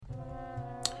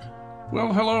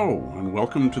Well, hello, and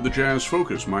welcome to the Jazz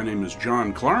Focus. My name is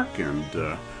John Clark, and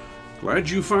glad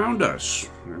you found us.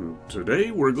 And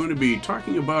today we're going to be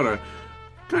talking about a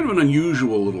kind of an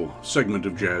unusual little segment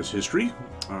of jazz history.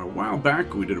 A while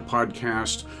back, we did a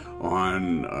podcast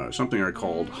on something I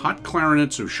called Hot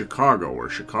Clarinets of Chicago, or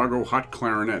Chicago Hot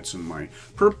Clarinets, and my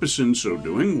purpose in so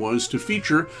doing was to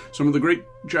feature some of the great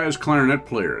jazz clarinet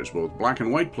players, both black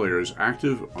and white players,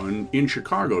 active in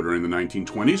Chicago during the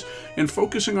 1920s, and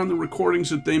focusing on the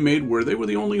recordings that they made where they were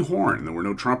the only horn. There were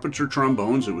no trumpets or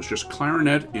trombones, it was just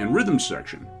clarinet and rhythm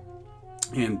section.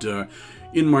 And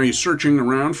in my searching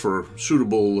around for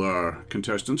suitable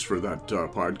contestants for that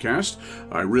podcast,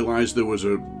 I realized there was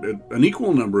an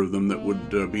equal number of them that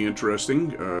would be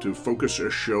interesting to focus a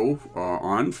show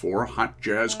on for hot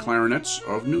jazz clarinets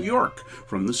of New York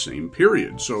from the same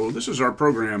period. So this is our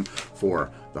program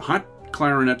for the Hot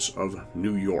Clarinets of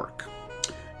New York.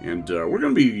 And we're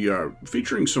going to be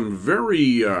featuring some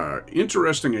very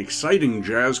interesting, exciting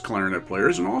jazz clarinet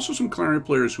players, and also some clarinet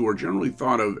players who are generally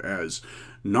thought of as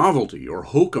novelty or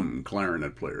hokum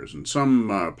clarinet players, and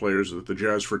some players that the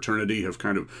jazz fraternity have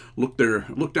kind of looked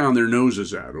down their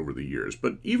noses at over the years.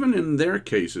 But even in their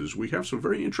cases, we have some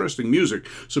very interesting music,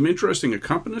 some interesting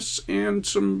accompanists, and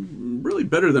some really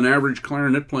better than average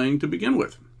clarinet playing to begin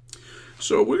with.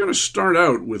 So we're going to start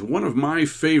out with one of my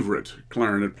favorite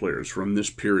clarinet players from this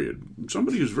period.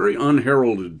 Somebody who's very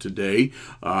unheralded today,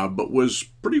 but was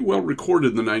pretty well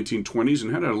recorded in the 1920s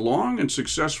and had a long and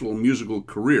successful musical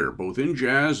career, both in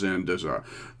jazz and as a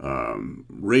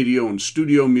radio and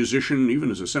studio musician,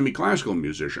 even as a semi-classical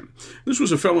musician. This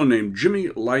was a fellow named Jimmy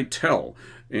Lytell.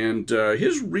 And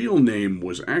his real name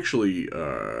was actually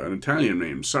an Italian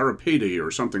name, Sarapete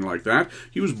or something like that.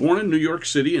 He was born in New York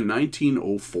City in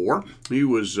 1904. He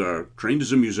was trained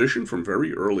as a musician from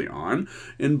very early on.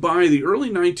 And by the early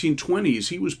 1920s,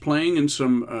 he was playing in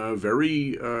some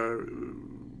very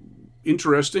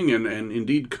interesting and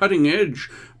indeed cutting-edge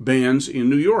bands in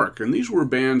New York. And these were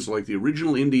bands like the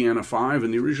original Indiana Five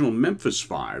and the original Memphis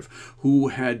Five, who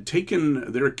had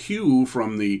taken their cue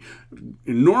from the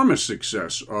enormous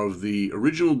success of the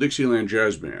original Dixieland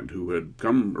Jazz Band, who had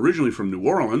come originally from New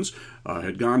Orleans,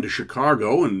 had gone to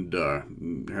Chicago and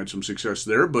had some success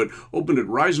there, but opened at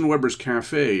Reisenweber's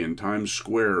Cafe in Times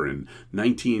Square in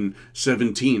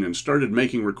 1917 and started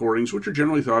making recordings, which are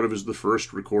generally thought of as the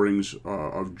first recordings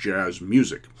of jazz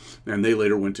music. And they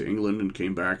later went to England and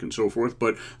came back and so forth.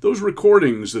 But those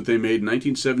recordings that they made in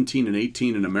 1917 and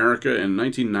 18 in America and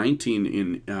 1919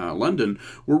 in London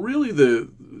were really the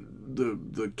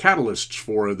catalysts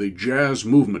for the jazz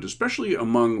movement, especially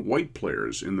among white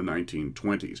players in the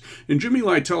 1920s. And Jimmy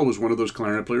Lytell was one of those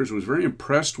clarinet players who was very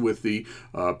impressed with the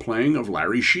playing of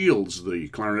Larry Shields, the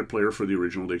clarinet player for the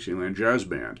original Dixieland Jazz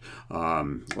Band.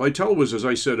 Lytell was, as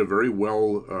I said, a very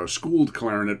well-schooled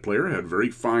clarinet player, had very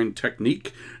fine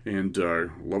technique and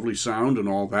lovely sound and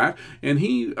all that, and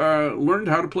he learned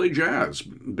how to play jazz,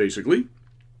 basically,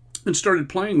 and started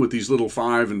playing with these little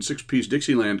 5- and 6-piece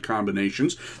Dixieland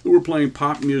combinations that were playing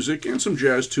pop music and some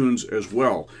jazz tunes as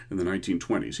well in the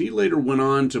 1920s. He later went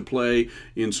on to play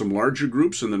in some larger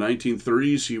groups in the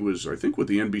 1930s. He was, I think, with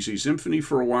the NBC Symphony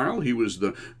for a while. He was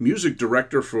the music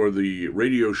director for the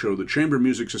radio show The Chamber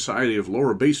Music Society of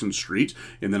Lower Basin Street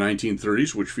in the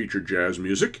 1930s, which featured jazz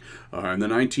music. In the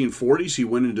 1940s, he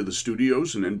went into the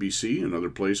studios in NBC and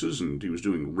other places, and he was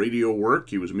doing radio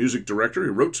work. He was a music director. He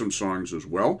wrote some songs as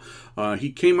well.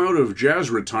 He came out of jazz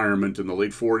retirement in the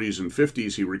late 40s and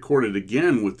 50s. He recorded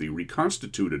again with the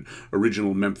reconstituted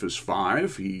original Memphis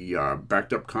Five. He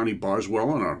backed up Connie Boswell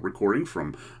on a recording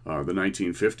from the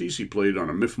 1950s. He played on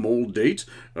a Miff Mold date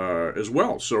as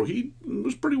well. So he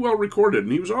was pretty well recorded,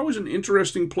 and he was always an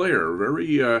interesting player.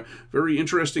 Very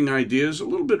interesting ideas. A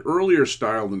little bit earlier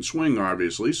style than swing,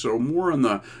 obviously, so more on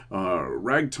the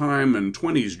ragtime and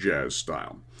 20s jazz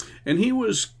style. And he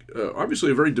was obviously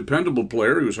a very dependable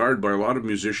player. He was hired by a lot of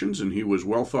musicians, and he was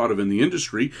well thought of in the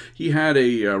industry. He had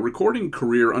a recording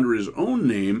career under his own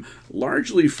name,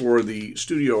 largely for the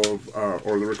studio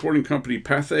or the recording company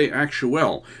Pathé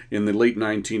Actuel in the late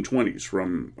 1920s,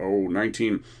 from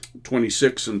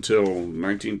 1926 until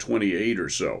 1928 or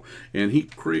so. And he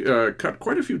cut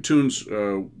quite a few tunes,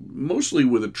 mostly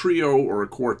with a trio or a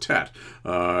quartet,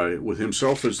 with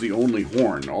himself as the only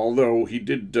horn, although he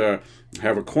did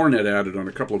have a cornet added on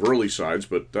a couple of early sides,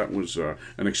 but that was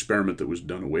an experiment that was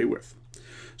done away with.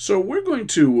 So we're going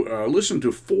to listen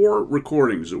to 4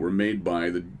 recordings that were made by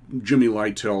the Jimmy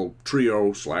Lytell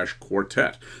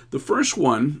Trio/Quartet. The first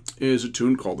one is a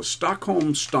tune called the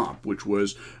Stockholm Stomp, which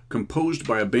was composed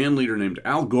by a band leader named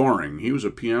Al Goring. He was a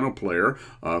piano player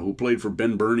who played for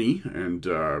Ben Burney and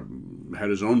had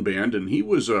his own band, and he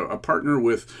was a partner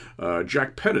with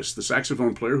Jack Pettis, the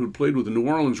saxophone player who played with the New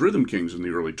Orleans Rhythm Kings in the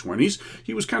early 20s.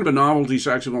 He was kind of a novelty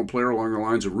saxophone player along the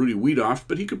lines of Rudy Wiedoeft,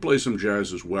 but he could play some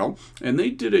jazz as well. And they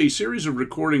did a series of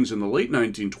recordings in the late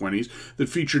 1920s that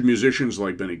featured musicians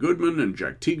like Benny Goodman and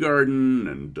Jack Teagarden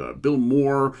and Bill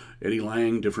Moore, Eddie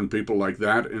Lang, different people like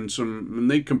that, and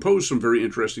they composed some very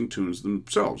interesting tunes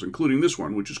themselves, including this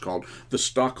one, which is called the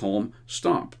Stockholm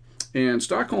Stomp. And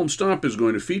Stockholm Stomp is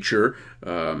going to feature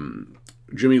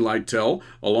Jimmy Lytell,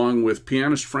 along with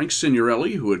pianist Frank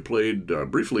Signorelli, who had played,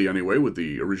 briefly anyway, with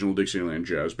the original Dixieland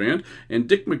Jazz Band, and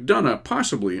Dick McDonough,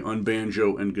 possibly on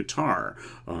banjo and guitar.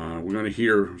 We're going to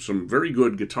hear some very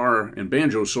good guitar and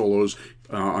banjo solos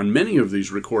on many of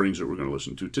these recordings that we're going to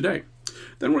listen to today.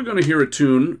 Then we're going to hear a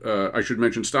tune. I should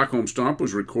mention Stockholm Stomp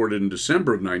was recorded in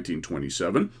December of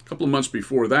 1927. A couple of months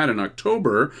before that, in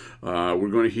October, we're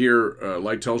going to hear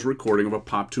Lytell's recording of a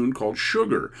pop tune called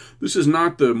Sugar. This is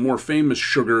not the more famous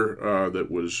Sugar that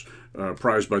was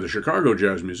prized by the Chicago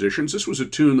jazz musicians. This was a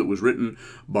tune that was written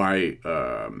by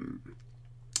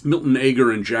Milton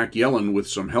Ager and Jack Yellen, with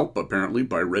some help, apparently,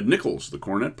 by Red Nichols, the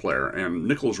cornet player. And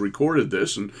Nichols recorded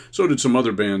this, and so did some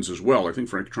other bands as well. I think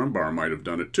Frank Trumbar might have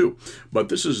done it too. But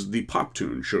this is the pop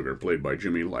tune, Sugar, played by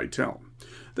Jimmy Lytell.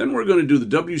 Then we're going to do the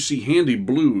W.C. Handy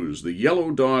Blues, the Yellow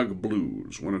Dog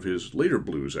Blues, one of his later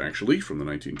blues, actually, from the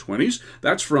 1920s.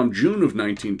 That's from June of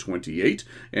 1928,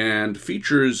 and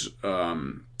features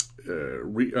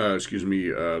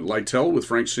Lytell with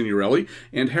Frank Signorelli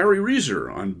and Harry Reeser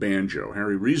on banjo.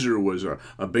 Harry Reeser was a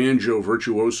banjo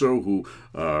virtuoso who,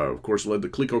 of course, led the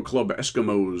Clico Club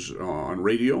Eskimos on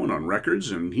radio and on records,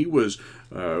 and he was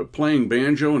playing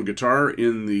banjo and guitar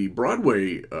in the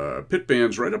Broadway pit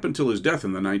bands right up until his death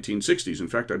in the 1960s. In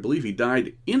fact, I believe he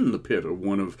died in the pit of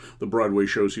one of the Broadway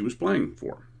shows he was playing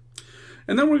for.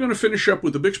 And then we're going to finish up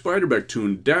with the Bix Beiderbecke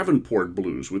tune, Davenport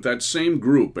Blues, with that same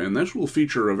group. And this will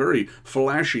feature a very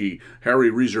flashy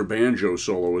Harry Reeser banjo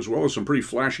solo, as well as some pretty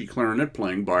flashy clarinet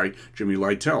playing by Jimmy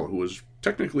Lytell, who was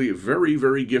technically very,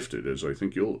 very gifted, as I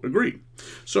think you'll agree.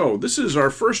 So this is our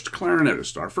first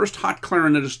clarinetist, our first hot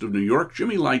clarinetist of New York,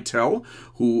 Jimmy Lytell,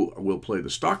 who will play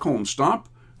the Stockholm Stomp,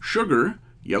 Sugar,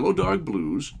 Yellow Dog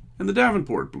Blues, and the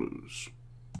Davenport Blues.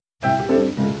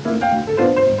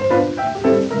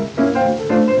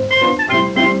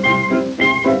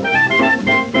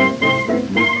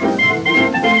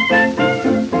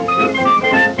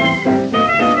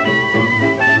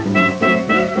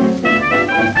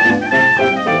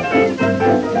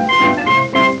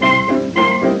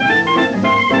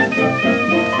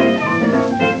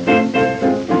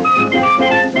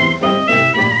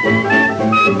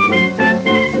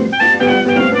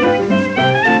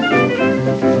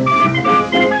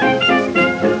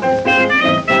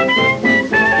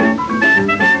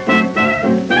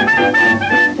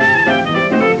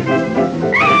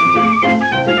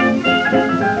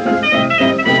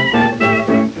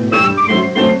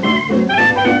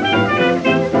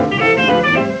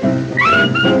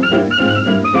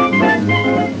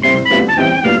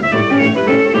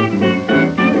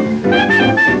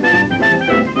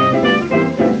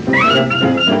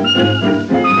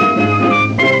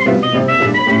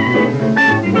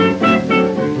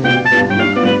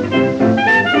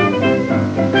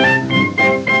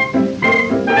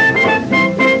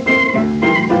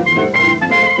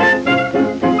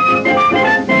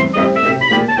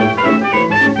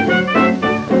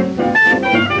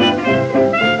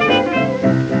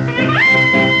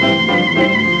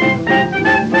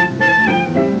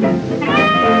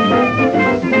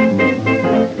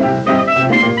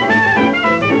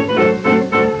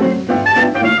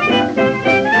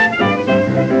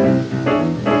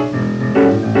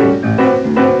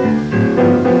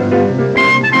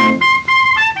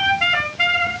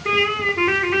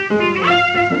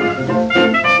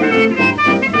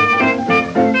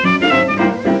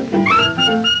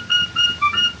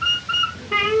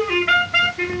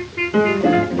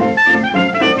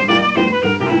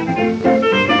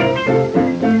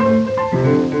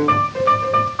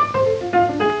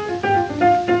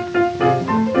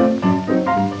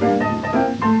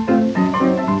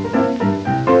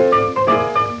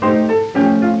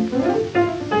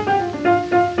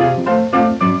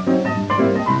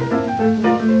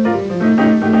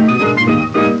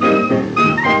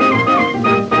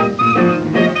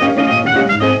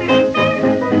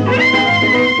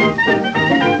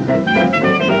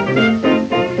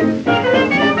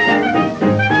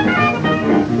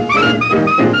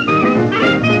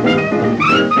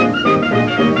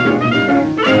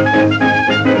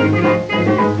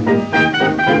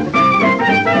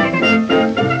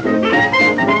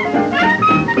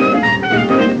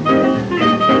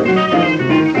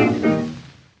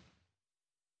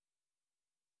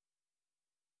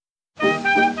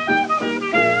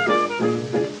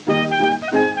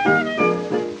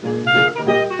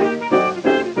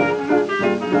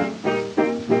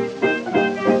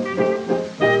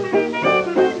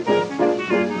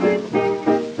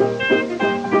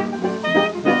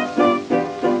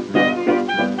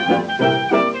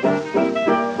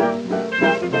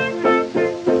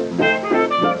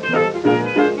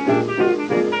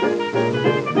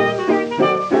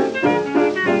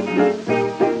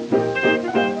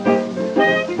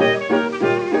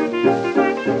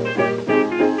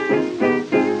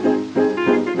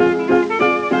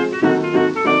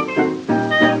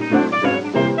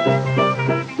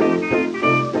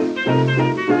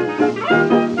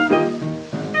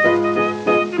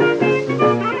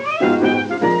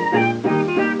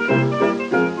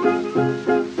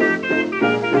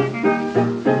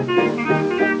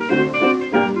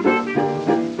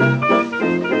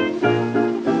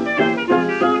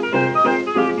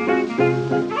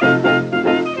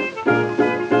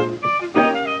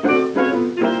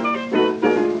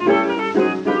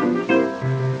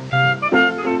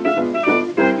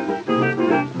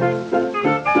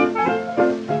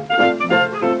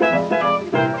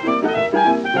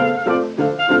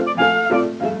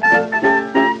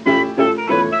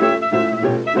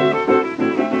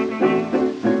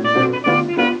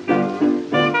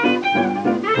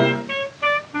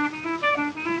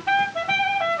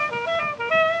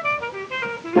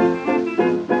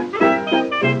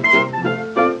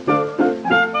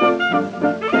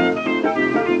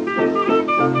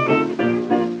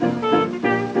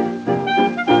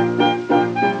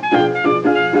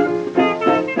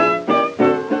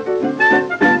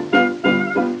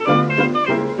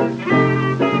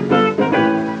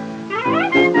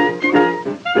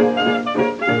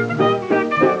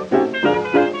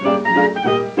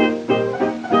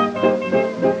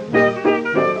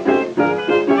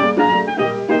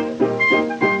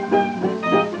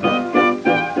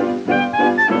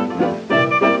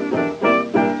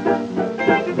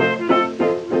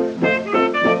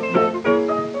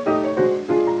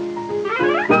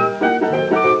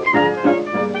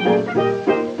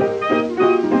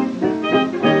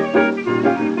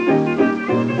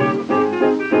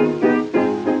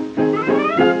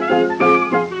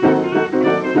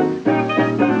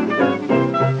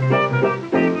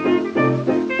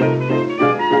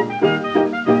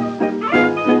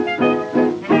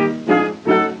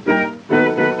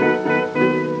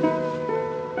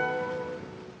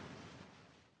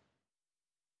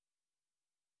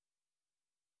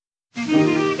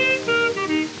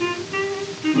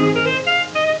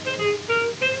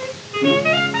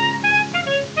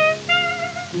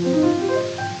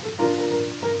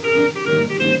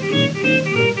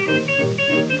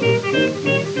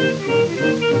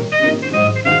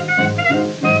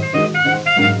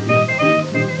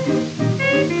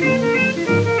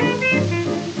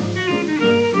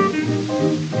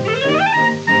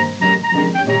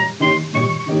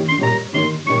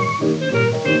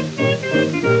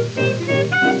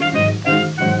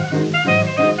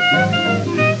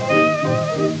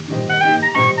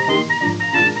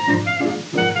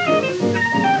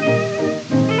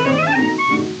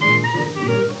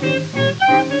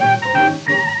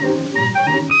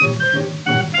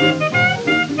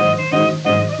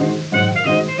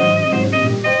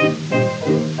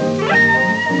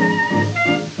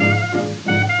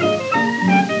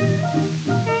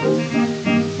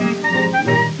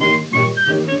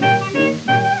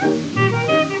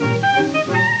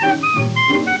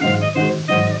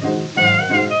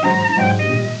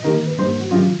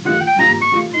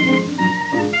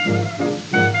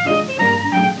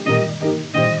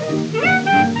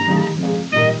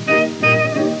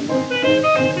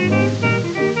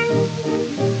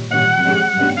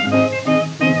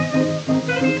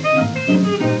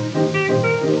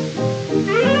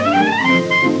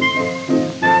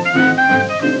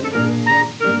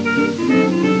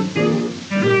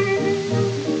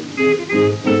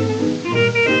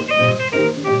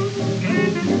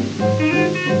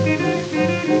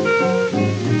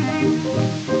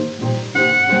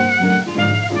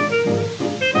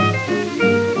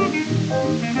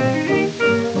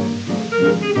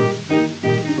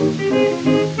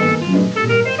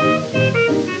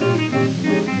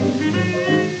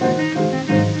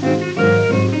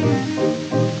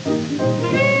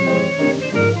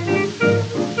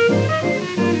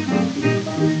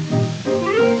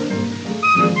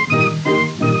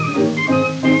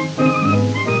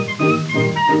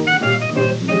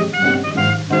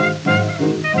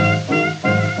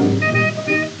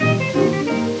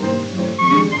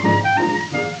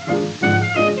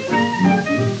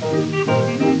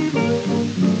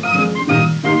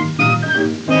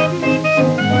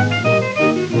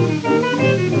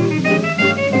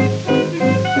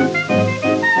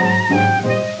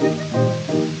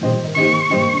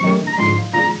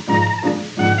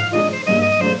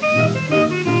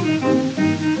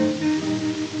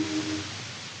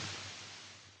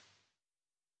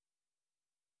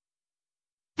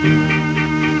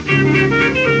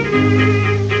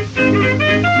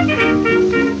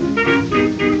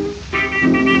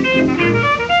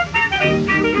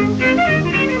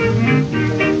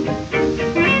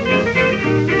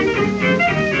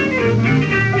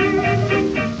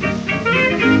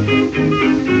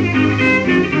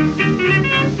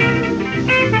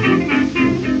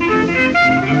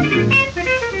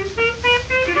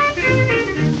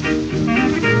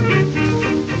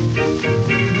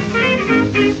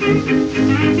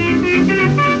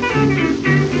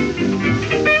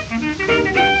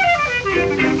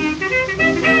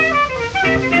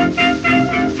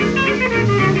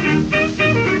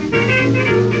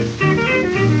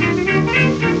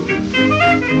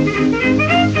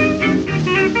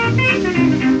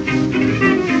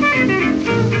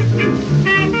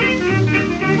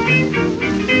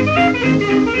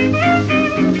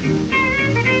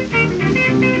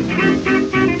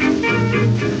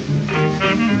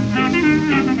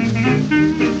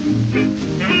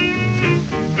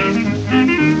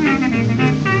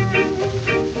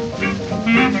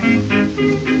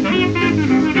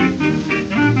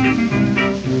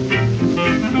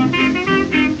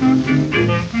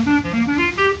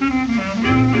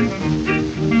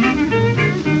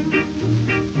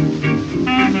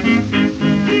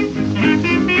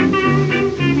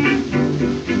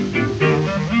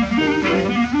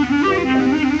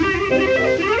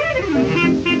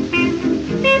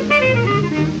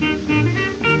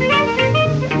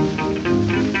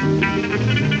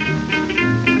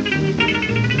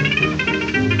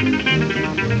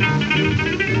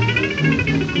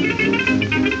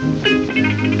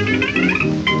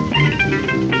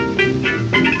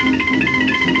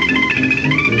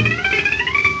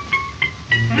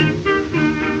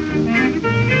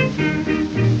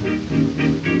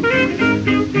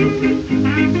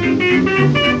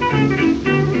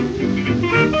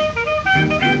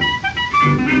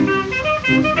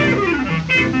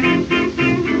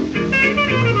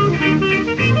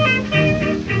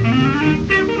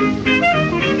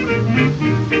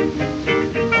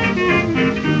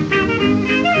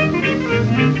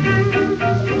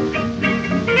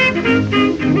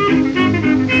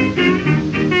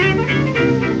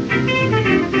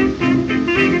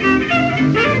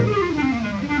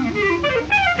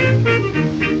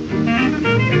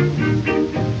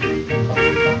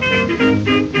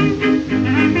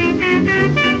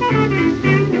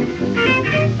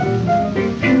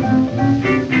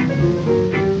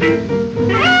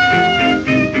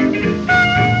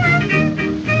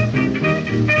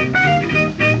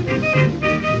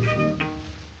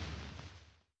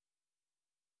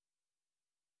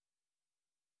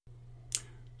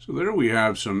 So there we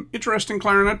have some interesting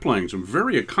clarinet playing, some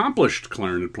very accomplished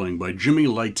clarinet playing by Jimmy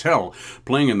Lytle,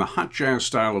 playing in the hot jazz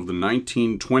style of the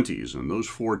 1920s. And those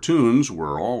four tunes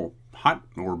were all hot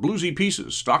or bluesy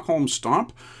pieces: Stockholm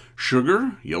Stomp,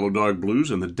 Sugar, Yellow Dog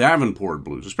Blues, and the Davenport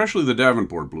Blues, especially the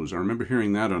Davenport Blues. I remember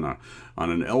hearing that on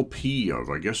an LP of,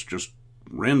 I guess, just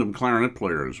random clarinet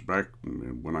players back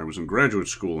when I was in graduate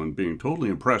school, and being totally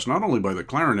impressed not only by the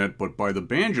clarinet but by the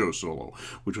banjo solo,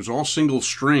 which was all single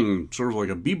string, sort of like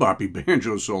a beboppy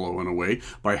banjo solo in a way,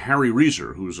 by Harry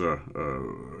Reeser, who's a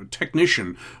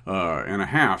technician and a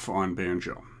half on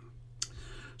banjo.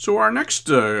 So our next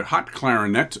hot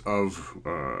clarinet of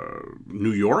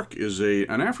New York is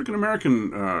an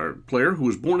African-American player who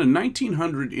was born in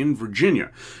 1900 in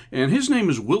Virginia, and his name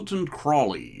is Wilton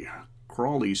Crawley.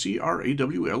 Crawley,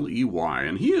 Crawley,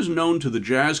 and he is known to the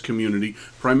jazz community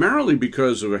primarily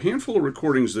because of a handful of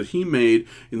recordings that he made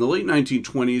in the late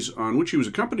 1920s, on which he was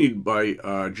accompanied by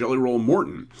Jelly Roll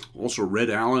Morton, also Red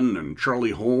Allen and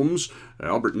Charlie Holmes,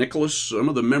 Albert Nicholas, some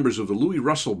of the members of the Louis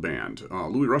Russell Band.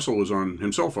 Louis Russell was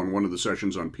himself on one of the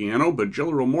sessions on piano, but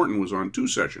Jelly Roll Morton was on two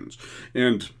sessions.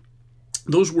 And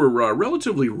those were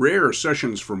relatively rare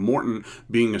sessions for Morton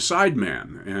being a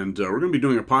sideman, and we're going to be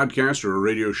doing a podcast or a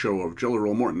radio show of Jelly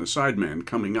Roll Morton, the sideman,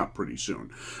 coming up pretty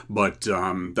soon. But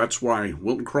that's why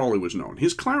Wilton Crawley was known.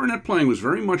 His clarinet playing was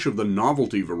very much of the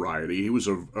novelty variety. He was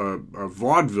a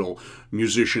vaudeville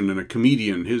musician and a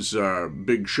comedian. His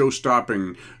big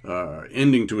show-stopping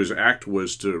ending to his act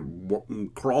was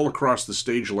to crawl across the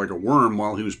stage like a worm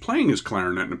while he was playing his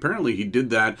clarinet, and apparently he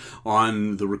did that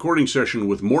on the recording session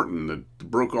with Morton that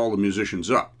broke all the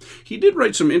musicians up. He did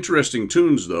write some interesting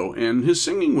tunes, though, and his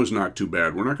singing was not too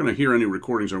bad. We're not going to hear any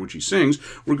recordings on which he sings.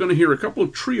 We're going to hear a couple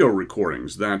of trio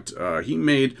recordings that he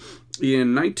made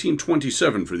in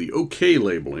 1927 for the OK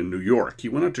label in New York. He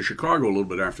went out to Chicago a little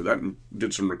bit after that and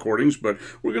did some recordings, but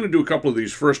we're going to do a couple of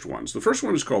these first ones. The first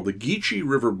one is called the Geechee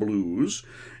River Blues,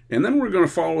 and then we're going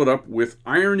to follow it up with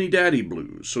Irony Daddy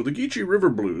Blues. So the Geechee River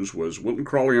Blues was Wilton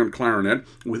Crawley on clarinet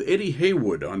with Eddie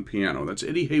Haywood on piano. That's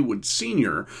Eddie Haywood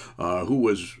Sr., who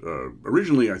was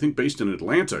originally, I think, based in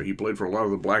Atlanta. He played for a lot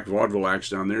of the black vaudeville acts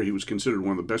down there. He was considered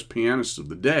one of the best pianists of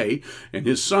the day, and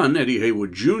his son, Eddie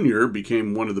Haywood Jr.,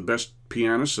 became one of the best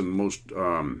pianists and most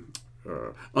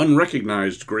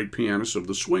unrecognized great pianists of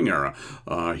the swing era.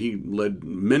 He led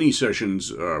many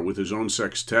sessions with his own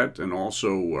sextet and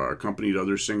also accompanied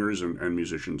other singers and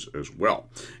musicians as well.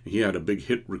 He had a big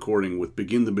hit recording with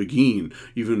Begin the Beguine,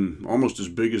 even almost as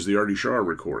big as the Artie Shaw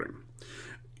recording.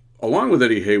 Along with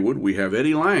Eddie Haywood, we have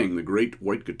Eddie Lang, the great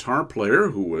white guitar player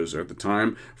who was at the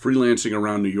time freelancing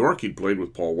around New York. He'd played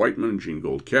with Paul Whiteman and Gene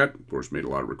Goldkett, of course made a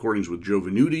lot of recordings with Joe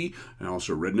Venuti, and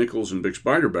also Red Nichols and Bix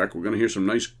Beiderbecke. We're going to hear some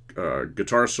nice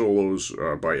guitar solos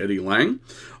by Eddie Lang.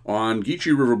 On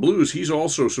Geechee River Blues, he's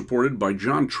also supported by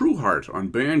John Trueheart on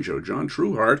banjo. John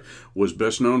Trueheart was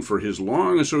best known for his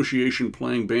long association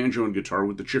playing banjo and guitar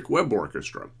with the Chick Webb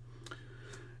Orchestra.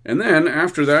 And then,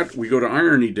 after that, we go to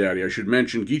Irony Daddy. I should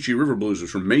mention Geechee River Blues is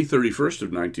from May 31st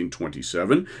of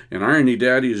 1927, and Irony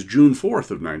Daddy is June 4th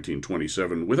of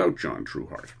 1927, without John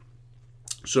Trueheart.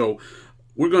 So,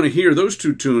 we're going to hear those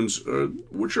two tunes,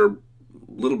 which are a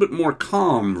little bit more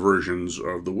calm versions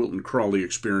of the Wilton Crawley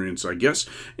experience, I guess,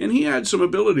 and he had some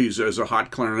abilities as a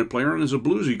hot clarinet player and as a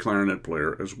bluesy clarinet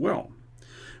player as well.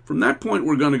 From that point,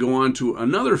 we're going to go on to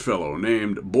another fellow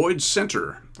named Boyd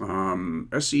Center,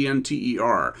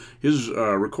 Center. His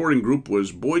recording group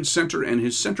was Boyd Center and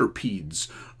his Centerpedes,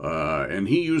 and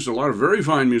he used a lot of very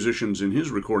fine musicians in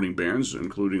his recording bands,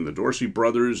 including the Dorsey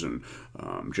Brothers and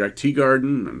Jack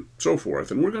Teagarden and so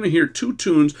forth. And we're going to hear two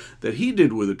tunes that he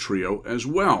did with a trio as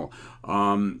well.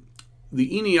 The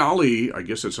Eniale, I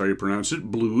guess that's how you pronounce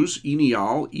it, Blues,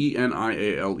 Eniale,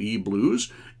 E-N-I-A-L-E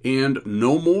Blues, and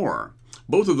No More.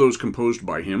 Both of those composed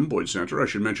by him, Boyd Center. I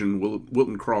should mention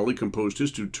Wilton Crawley composed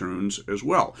his two tunes as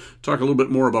well. Talk a little bit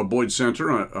more about Boyd Center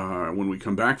when we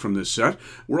come back from this set.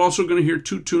 We're also going to hear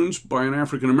two tunes by an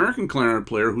African-American clarinet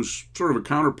player who's sort of a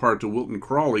counterpart to Wilton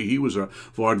Crawley. He was a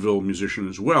vaudeville musician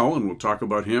as well, and we'll talk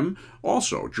about him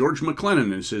also. George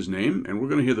McLennan is his name, and we're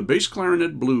going to hear the bass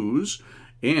clarinet blues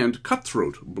and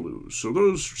Cutthroat Blues. So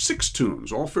those 6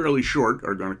 tunes, all fairly short,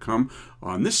 are going to come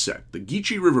on this set. The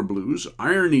Geechee River Blues,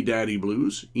 Irony Daddy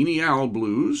Blues, Eniale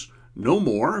Blues, No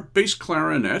More, Bass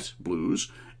Clarinet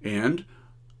Blues, and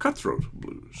Cutthroat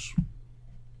Blues.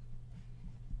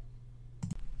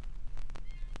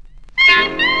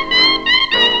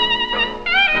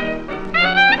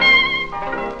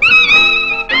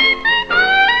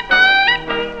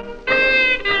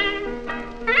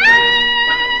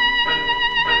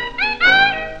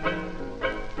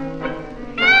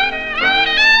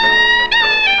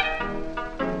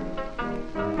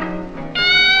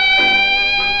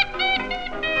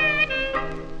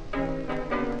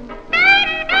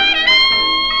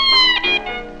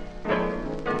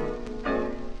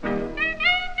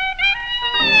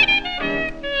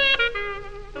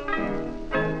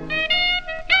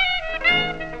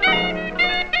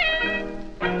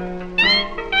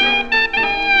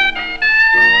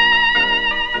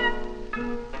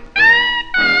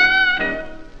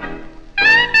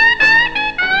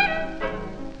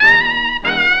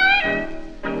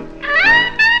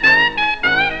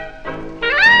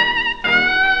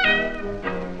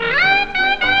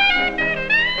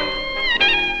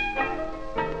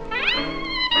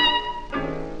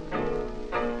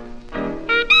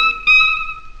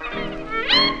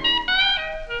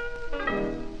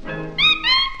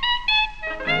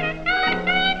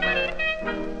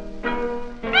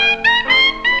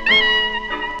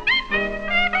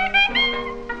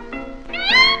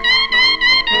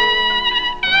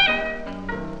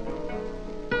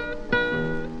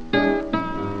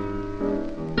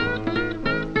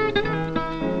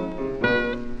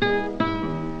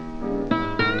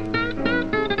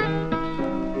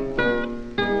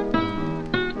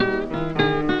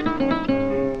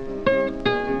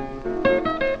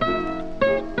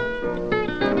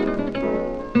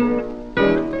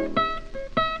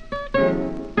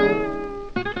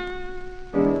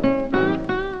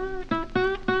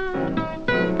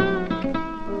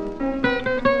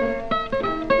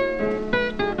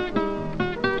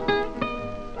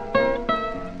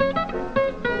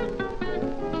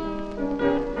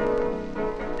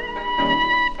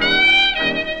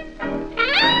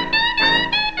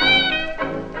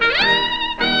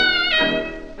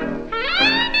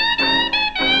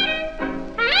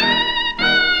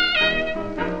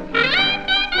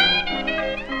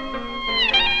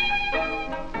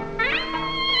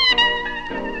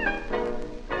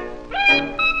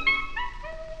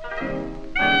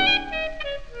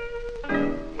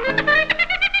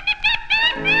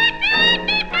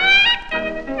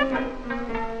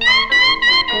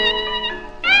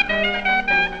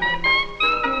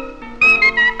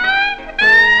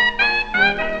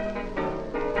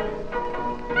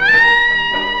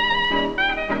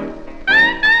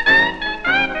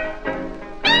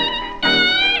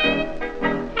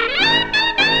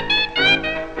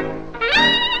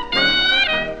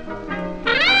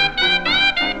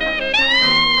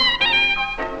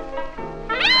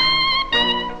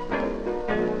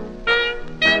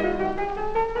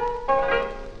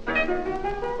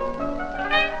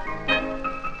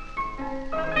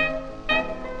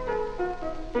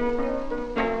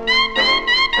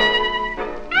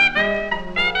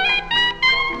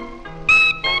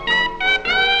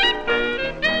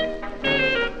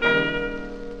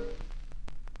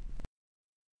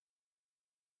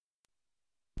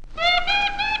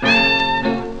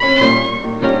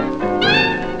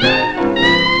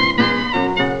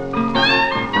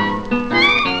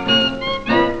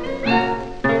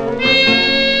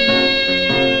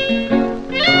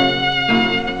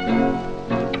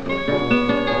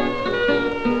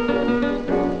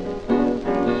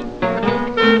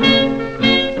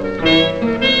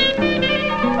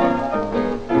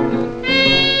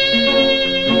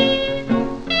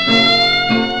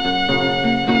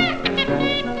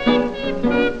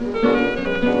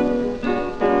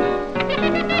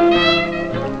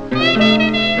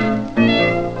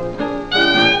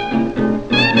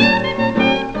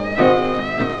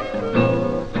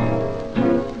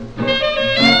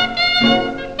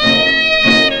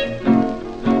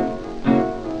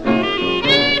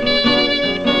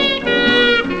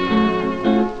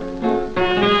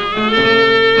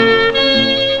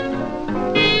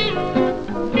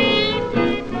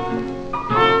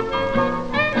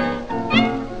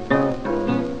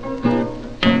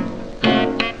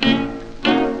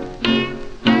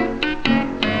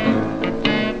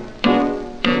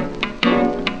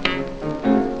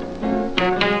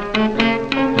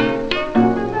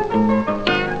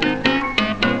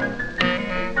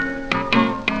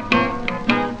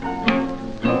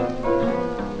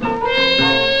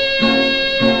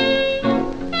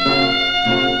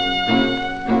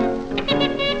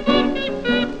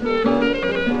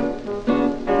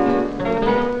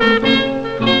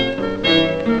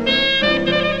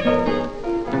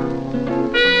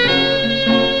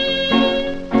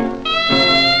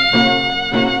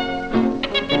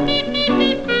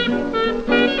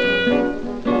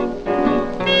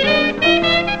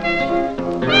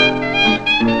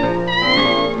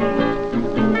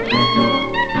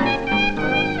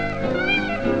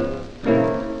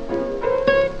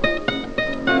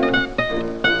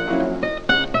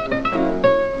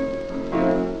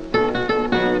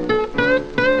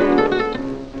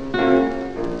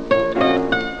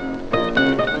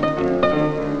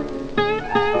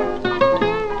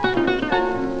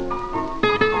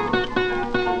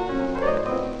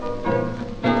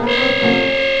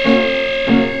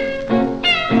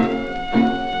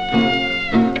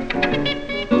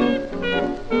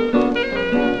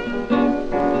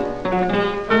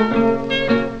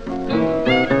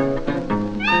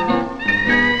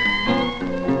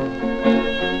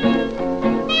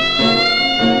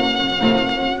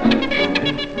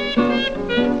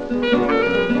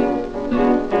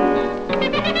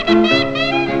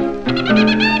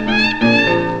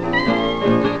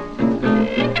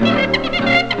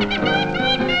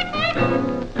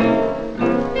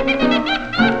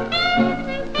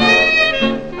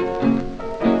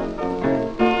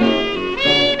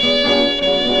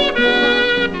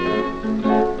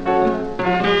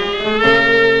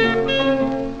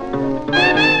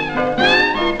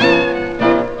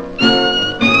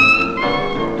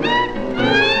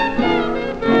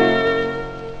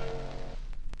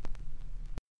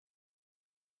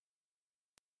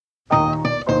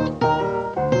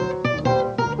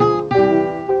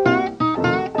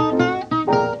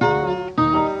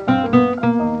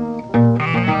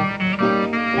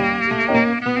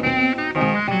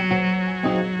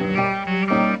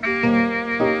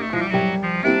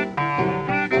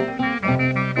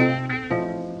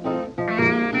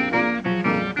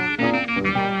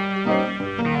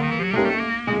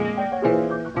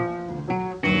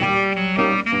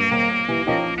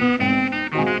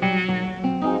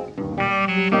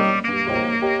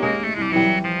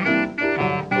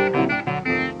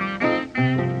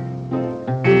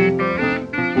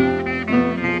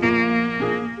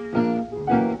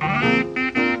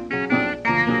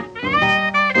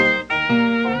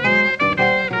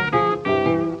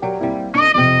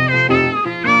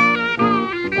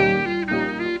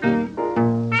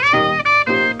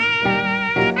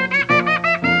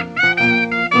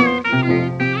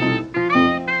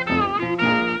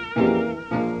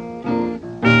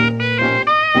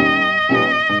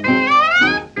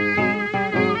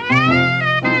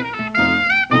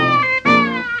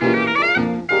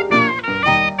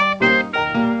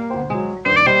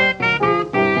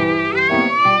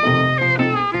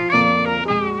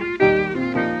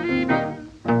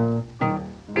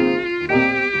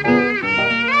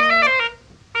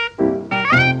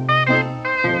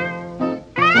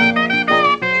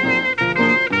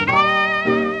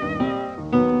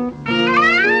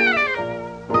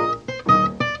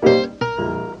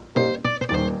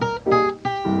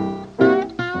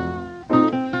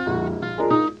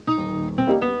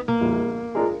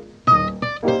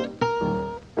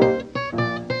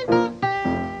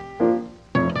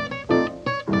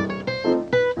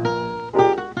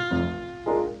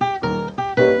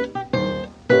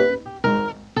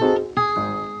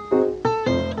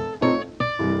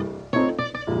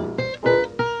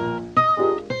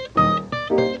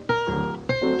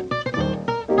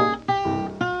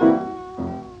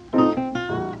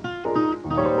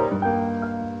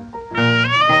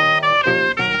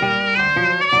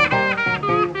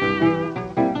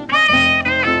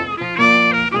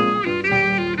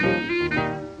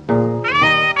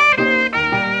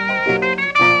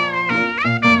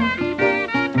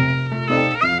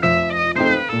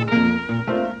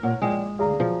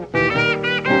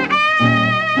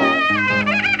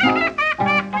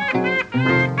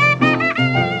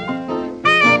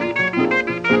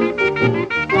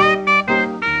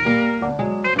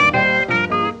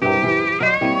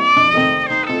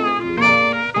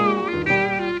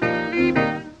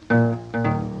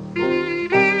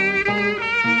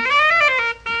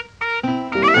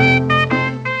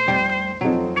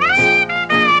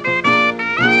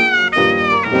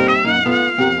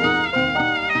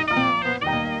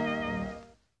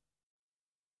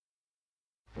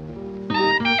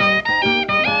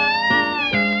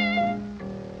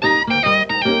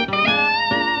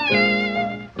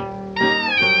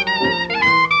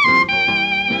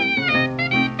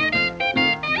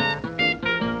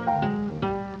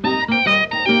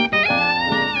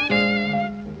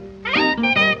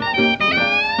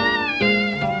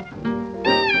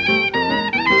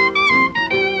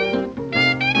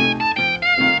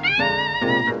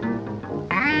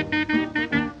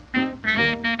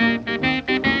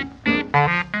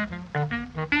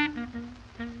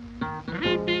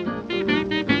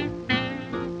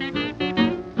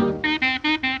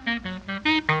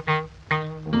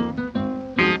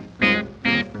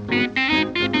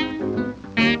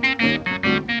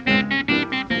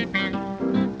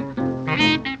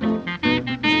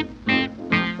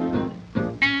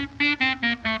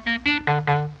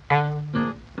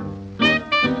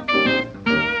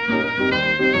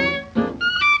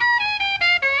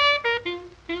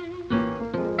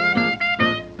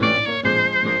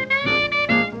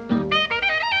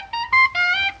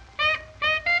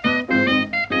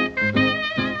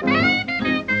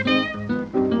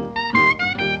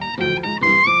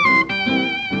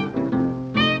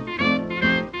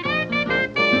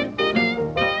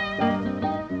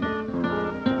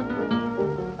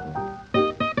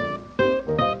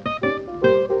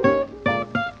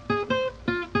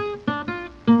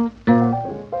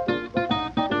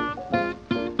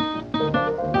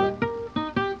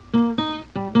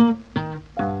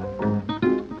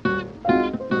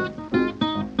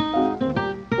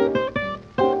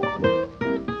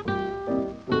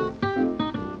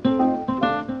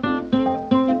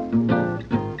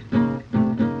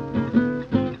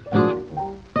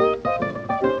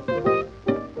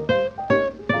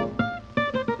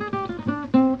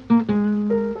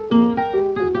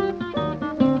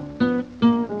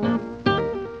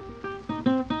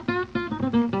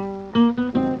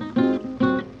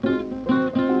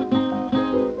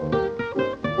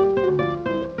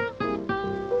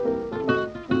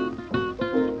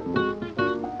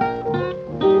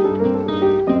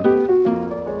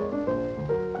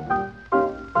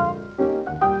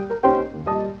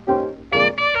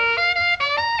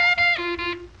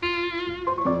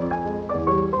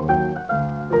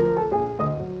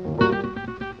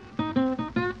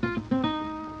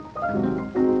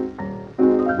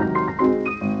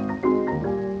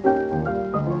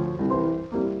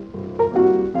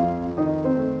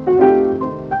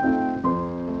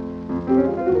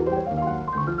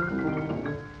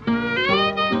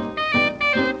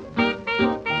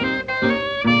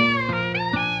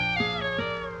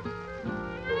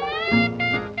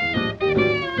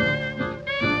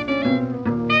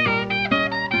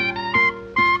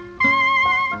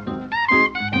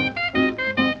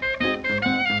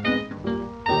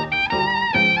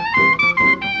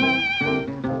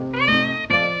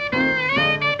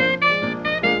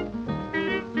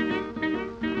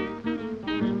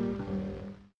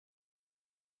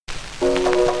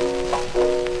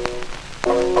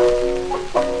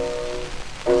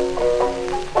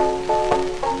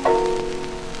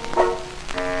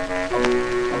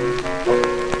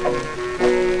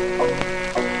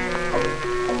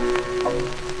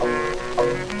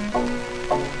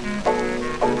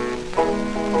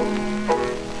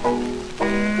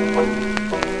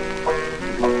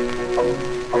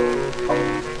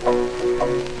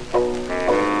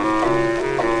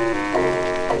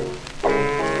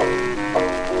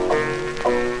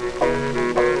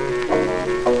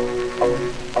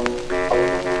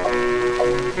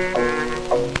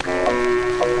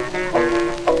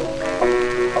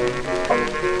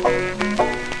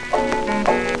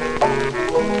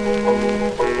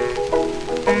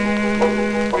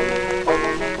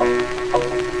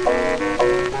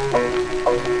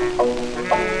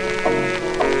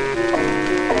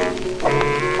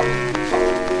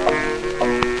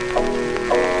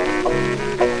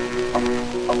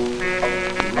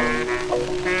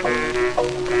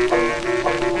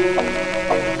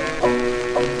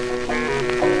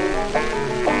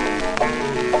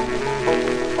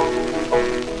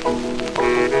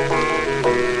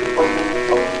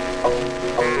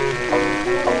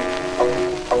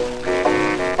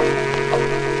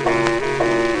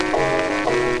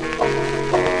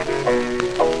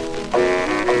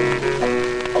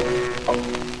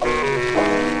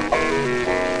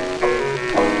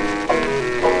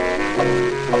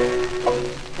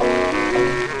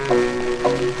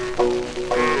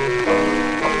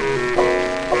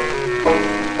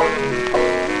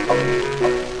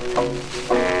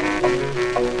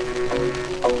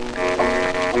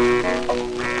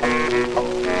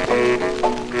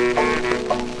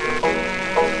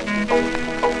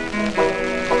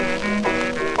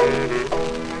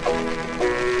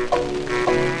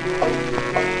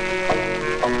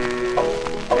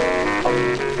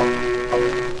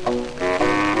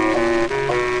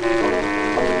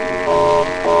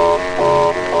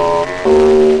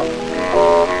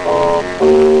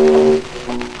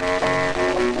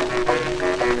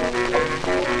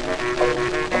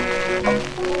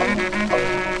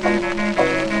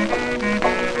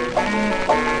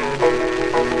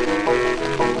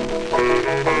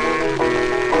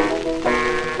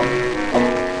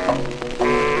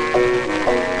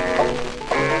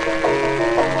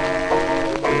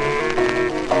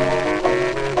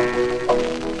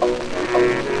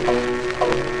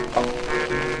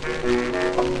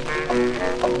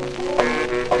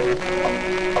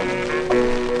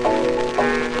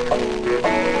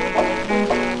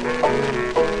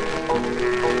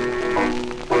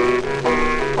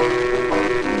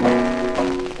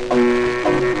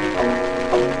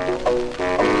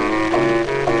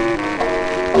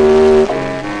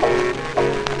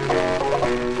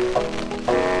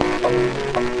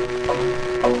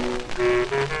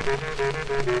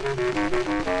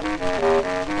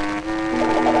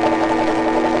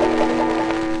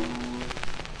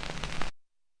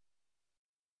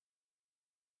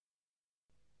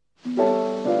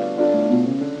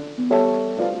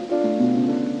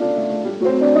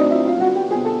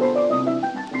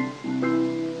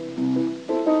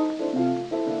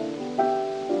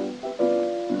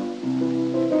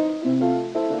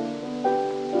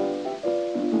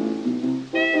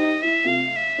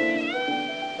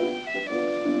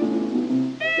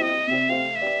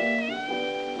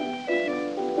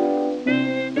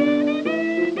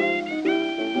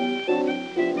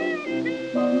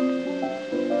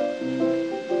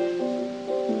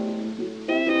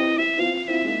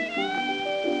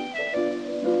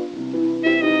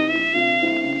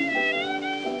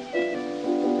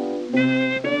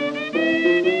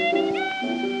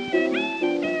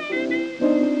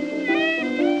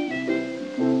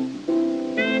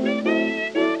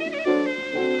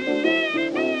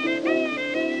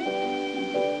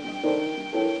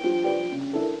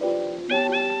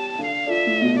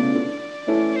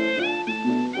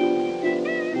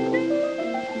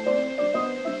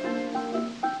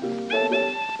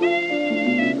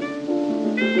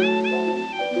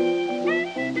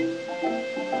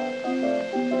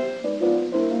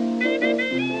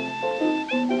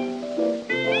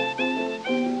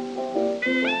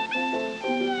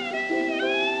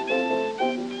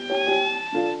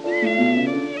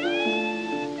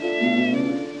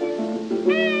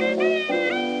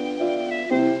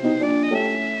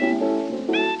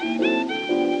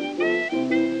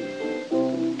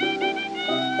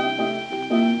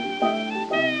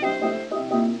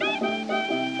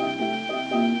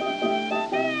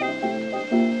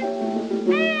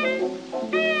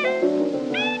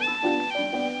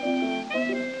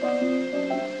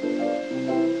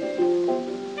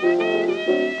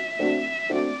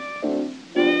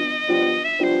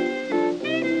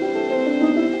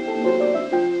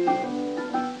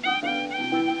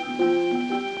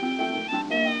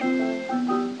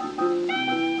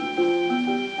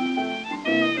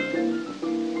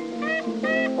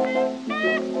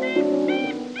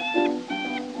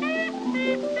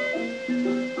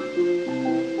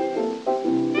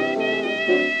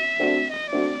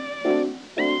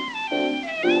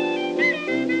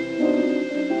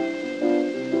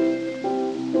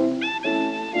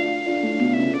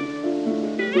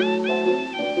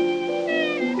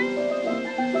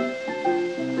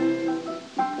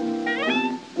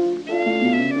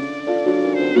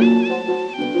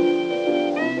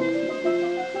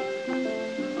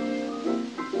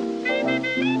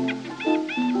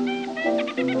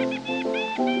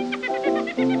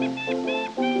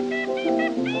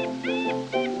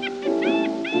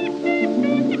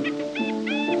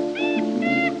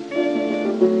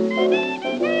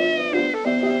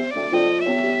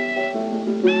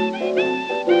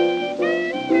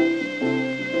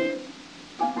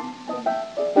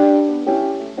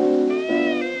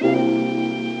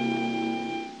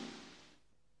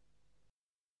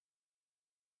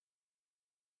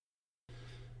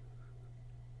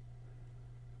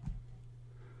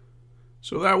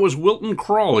 So that was Wilton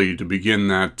Crawley to begin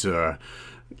that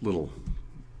little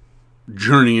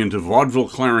journey into vaudeville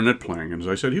clarinet playing. And as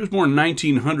I said, he was born in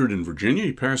 1900 in Virginia.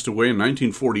 He passed away in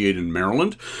 1948 in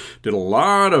Maryland. Did a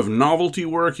lot of novelty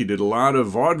work. He did a lot of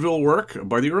vaudeville work.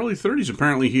 By the early 30s,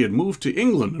 apparently, he had moved to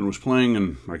England and was playing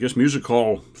in, I guess, music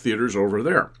hall theaters over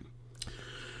there.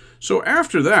 So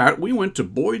after that, we went to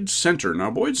Boyd Center.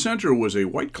 Now, Boyd Center was a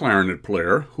white clarinet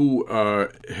player who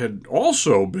had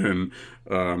also been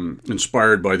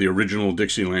inspired by the original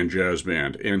Dixieland Jazz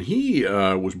Band. And he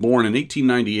was born in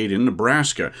 1898 in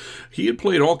Nebraska. He had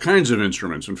played all kinds of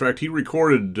instruments. In fact, he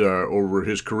recorded over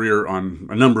his career on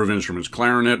a number of instruments: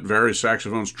 clarinet, various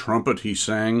saxophones, trumpet. He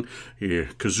sang,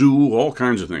 kazoo, all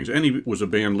kinds of things. And he was a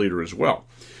band leader as well.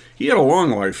 He had a long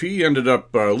life. He ended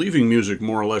up leaving music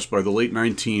more or less by the late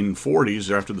 1940s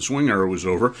after the swing era was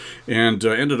over, and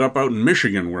ended up out in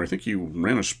Michigan, where I think he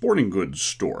ran a sporting goods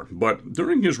store. But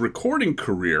during his recording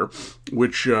career,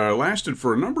 which lasted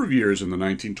for a number of years in the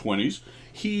 1920s,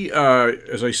 he,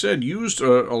 as I said, used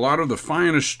a lot of the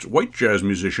finest white jazz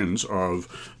musicians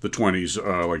of the 20s,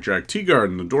 like Jack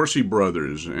Teagarden, the Dorsey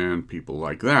Brothers, and people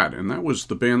like that. And that was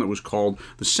the band that was called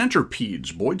the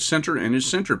Centerpedes, Boyd Center and his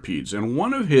Centerpedes. And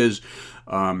one of his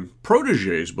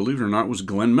protégés, believe it or not, was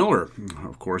Glenn Miller,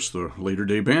 of course, the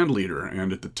later-day band leader.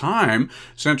 And at the time,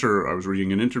 Center, I was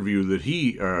reading an interview that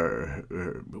he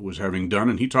was having done,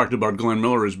 and he talked about Glenn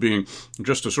Miller as being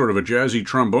just a sort of a jazzy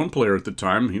trombone player at the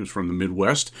time. He was from the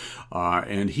Midwest,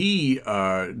 and he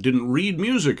didn't read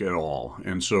music at all.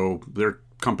 And so their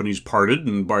companies parted,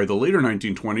 and by the later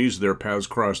 1920s, their paths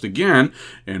crossed again,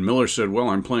 and Miller said, well,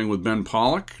 I'm playing with Ben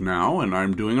Pollack now, and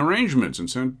I'm doing arrangements. And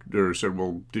Center said,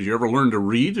 well, did you ever learn to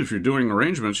read? If you're doing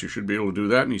arrangements, you should be able to do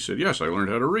that. And he said, yes, I learned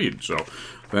how to read. So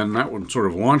then that one sort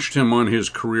of launched him on his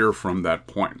career from that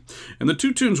point. And the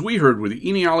two tunes we heard were the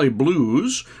Eni Alley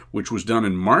Blues, which was done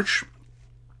in March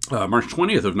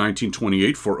 20th of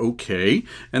 1928 for OK,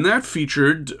 and that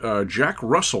featured Jack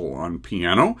Russell on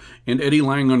piano and Eddie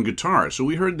Lang on guitar. So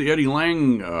we heard the Eddie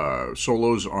Lang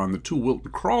solos on the two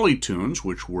Wilton Crawley tunes,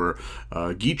 which were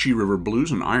Geechee River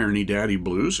Blues and Irony Daddy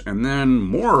Blues, and then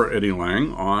more Eddie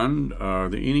Lang on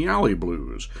the Eni Alley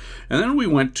Blues. And then we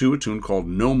went to a tune called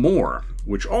No More,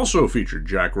 which also featured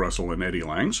Jack Russell and Eddie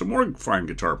Lang, some more fine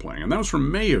guitar playing, and that was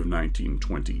from May of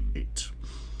 1928.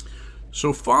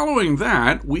 So following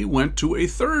that, we went to a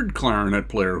third clarinet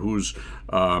player whose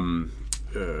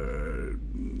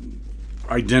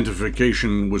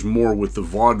identification was more with the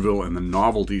vaudeville and the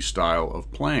novelty style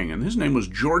of playing, and his name was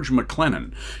George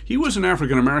McLennan. He was an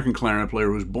African-American clarinet player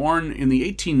who was born in the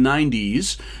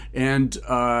 1890s, and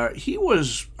he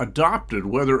was adopted,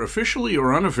 whether officially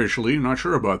or unofficially, not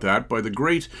sure about that, by the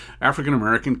great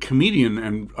African-American comedian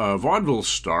and vaudeville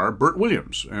star Burt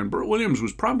Williams. And Burt Williams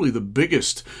was probably the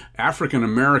biggest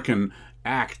African-American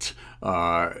act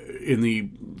in the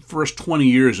first 20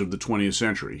 years of the 20th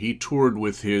century. He toured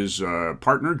with his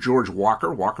partner, George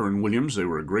Walker and Williams. They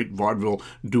were a great vaudeville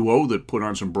duo that put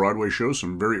on some Broadway shows,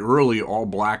 some very early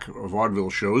all-black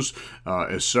vaudeville shows,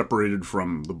 as separated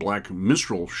from the black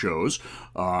minstrel shows.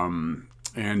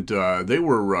 And they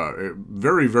were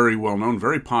very, very well known,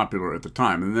 very popular at the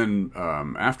time. And then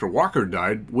after Walker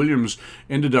died, Williams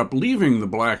ended up leaving the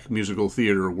black musical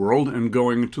theater world and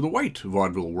going to the white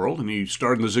vaudeville world. And he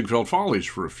starred in the Ziegfeld Follies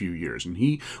for a few years. And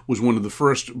he was one of the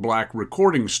first black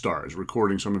recording stars,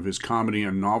 recording some of his comedy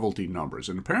and novelty numbers.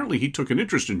 And apparently he took an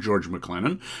interest in George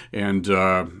McLennan and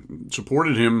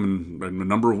supported him in a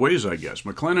number of ways, I guess.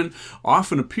 McLennan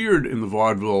often appeared in the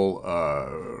vaudeville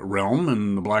realm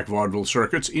and the black vaudeville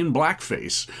circuits in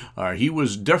blackface. He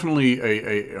was definitely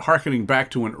a hearkening back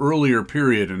to an earlier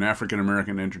period in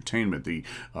African-American entertainment, the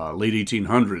late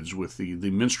 1800s, with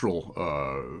the minstrel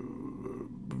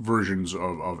versions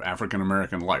of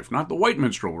African-American life. Not the white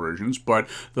minstrel versions, but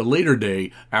the later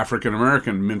day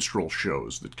African-American minstrel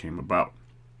shows that came about.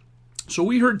 So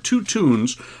we heard two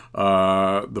tunes.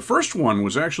 The first one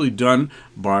was actually done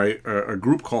by a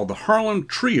group called the Harlem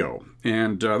Trio,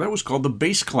 and that was called the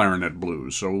Bass Clarinet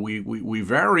Blues. So we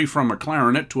vary from a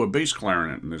clarinet to a bass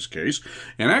clarinet in this case,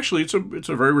 and actually it's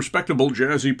a very respectable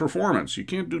jazzy performance. You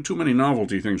can't do too many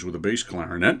novelty things with a bass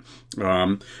clarinet,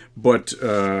 but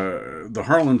the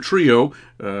Harlem Trio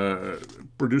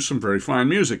produced some very fine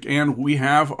music, and we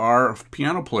have our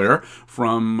piano player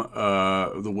from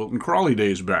the Wilton Crawley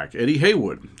days back, Eddie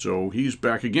Haywood. So he's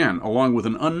back again, along with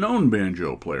an unknown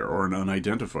banjo player, or an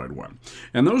unidentified one.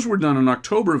 And those were done in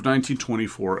October of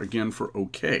 1924, again for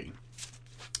OK.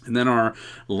 And then our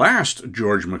last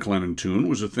George McLennan tune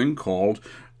was a thing called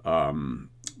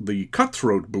the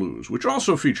Cutthroat Blues, which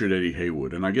also featured Eddie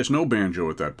Haywood, and I guess no banjo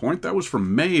at that point. That was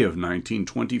from May of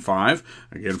 1925,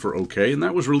 again for OK, and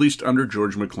that was released under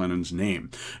George McLennan's name.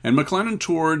 And McLennan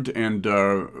toured and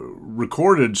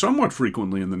recorded somewhat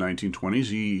frequently in the 1920s.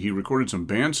 He recorded some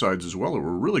band sides as well that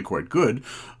were really quite good,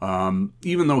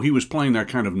 even though he was playing that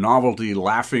kind of novelty,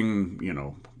 laughing,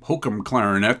 hokum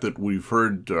clarinet that we've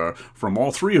heard from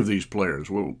all three of these players,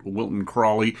 Wilton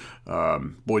Crawley,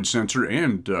 Boyd Sensor,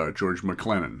 and George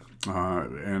McLennan.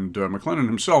 And McLennan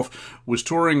himself was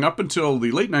touring up until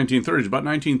the late 1930s, about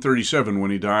 1937, when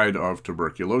he died of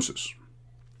tuberculosis.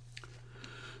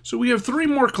 So we have three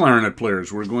more clarinet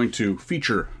players we're going to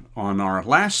feature on our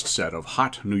last set of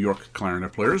hot New York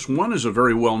clarinet players. One is a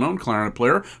very well-known clarinet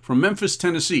player from Memphis,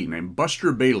 Tennessee, named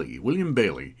Buster Bailey, William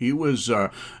Bailey. He was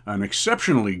an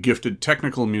exceptionally gifted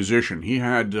technical musician. He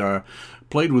had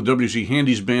played with W.C.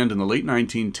 Handy's band in the late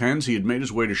 1910s. He had made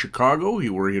his way to Chicago,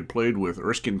 where he had played with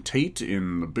Erskine Tate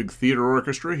in the big theater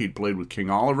orchestra. He'd played with King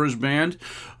Oliver's band.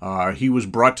 He was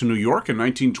brought to New York in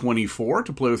 1924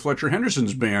 to play with Fletcher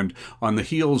Henderson's band on the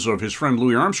heels of his friend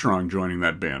Louis Armstrong joining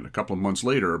that band. A couple of months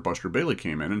later, Buster Bailey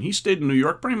came in, and he stayed in New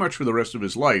York pretty much for the rest of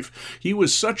his life. He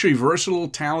was such a versatile,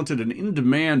 talented, and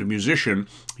in-demand musician.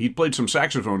 He played some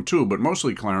saxophone too, but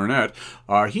mostly clarinet.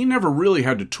 He never really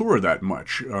had to tour that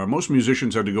much. Most musicians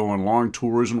had to go on long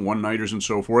tours and one-nighters and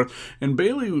so forth, and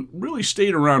Bailey really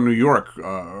stayed around New York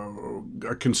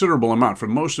a considerable amount for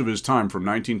most of his time, from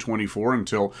 1924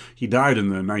 until he died in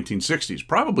the 1960s.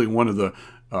 Probably one of the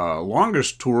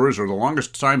longest tours, or the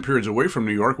longest time periods away from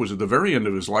New York, was at the very end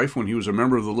of his life when he was a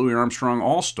member of the Louis Armstrong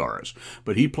All-Stars.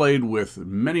 But he played with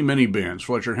many, many bands.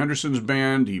 Fletcher Henderson's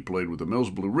band, he played with the Mills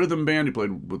Blue Rhythm Band, he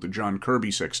played with the John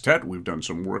Kirby Sextet. We've done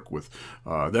some work with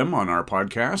them on our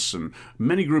podcasts, and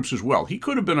many groups as well. He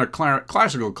could have been a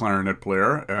classical clarinet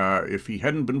player if he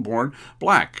hadn't been born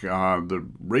black. The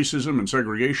racism and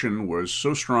segregation was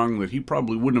so strong that he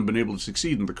probably wouldn't have been able to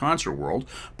succeed in the concert world,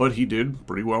 but he did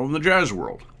pretty well in the jazz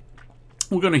world.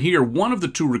 We're going to hear one of the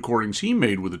two recordings he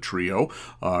made with a trio,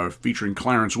 featuring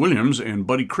Clarence Williams and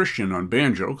Buddy Christian on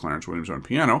banjo, Clarence Williams on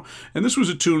piano. And this was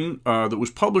a tune that was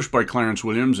published by Clarence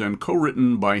Williams and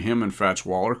co-written by him and Fats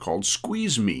Waller, called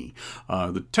Squeeze Me.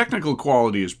 The technical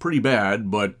quality is pretty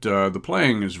bad, but the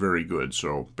playing is very good,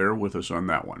 so bear with us on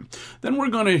that one. Then we're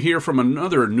going to hear from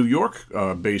another New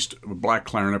York-based black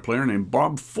clarinet player named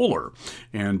Bob Fuller.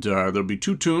 And there'll be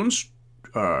two tunes.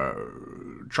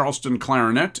 Charleston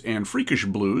Clarinet and Freakish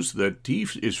Blues that he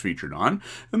is featured on.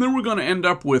 And then we're going to end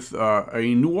up with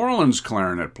a New Orleans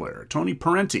clarinet player, Tony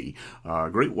Parenti, a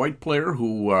great white player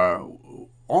who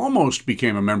almost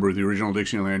became a member of the original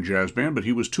Dixieland Jazz Band, but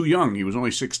he was too young. He was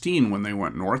only 16 when they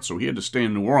went north, so he had to stay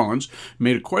in New Orleans.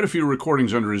 Made quite a few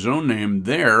recordings under his own name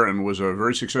there and was a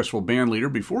very successful band leader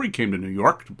before he came to New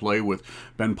York to play with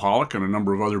Ben Pollack and a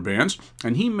number of other bands.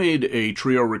 And he made a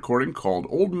trio recording called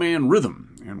Old Man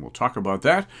Rhythm, and we'll talk about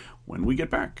that when we get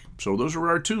back. So those are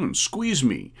our tunes: Squeeze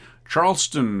Me,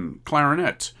 Charleston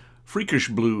Clarinet, Freakish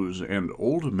Blues, and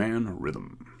Old Man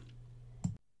Rhythm.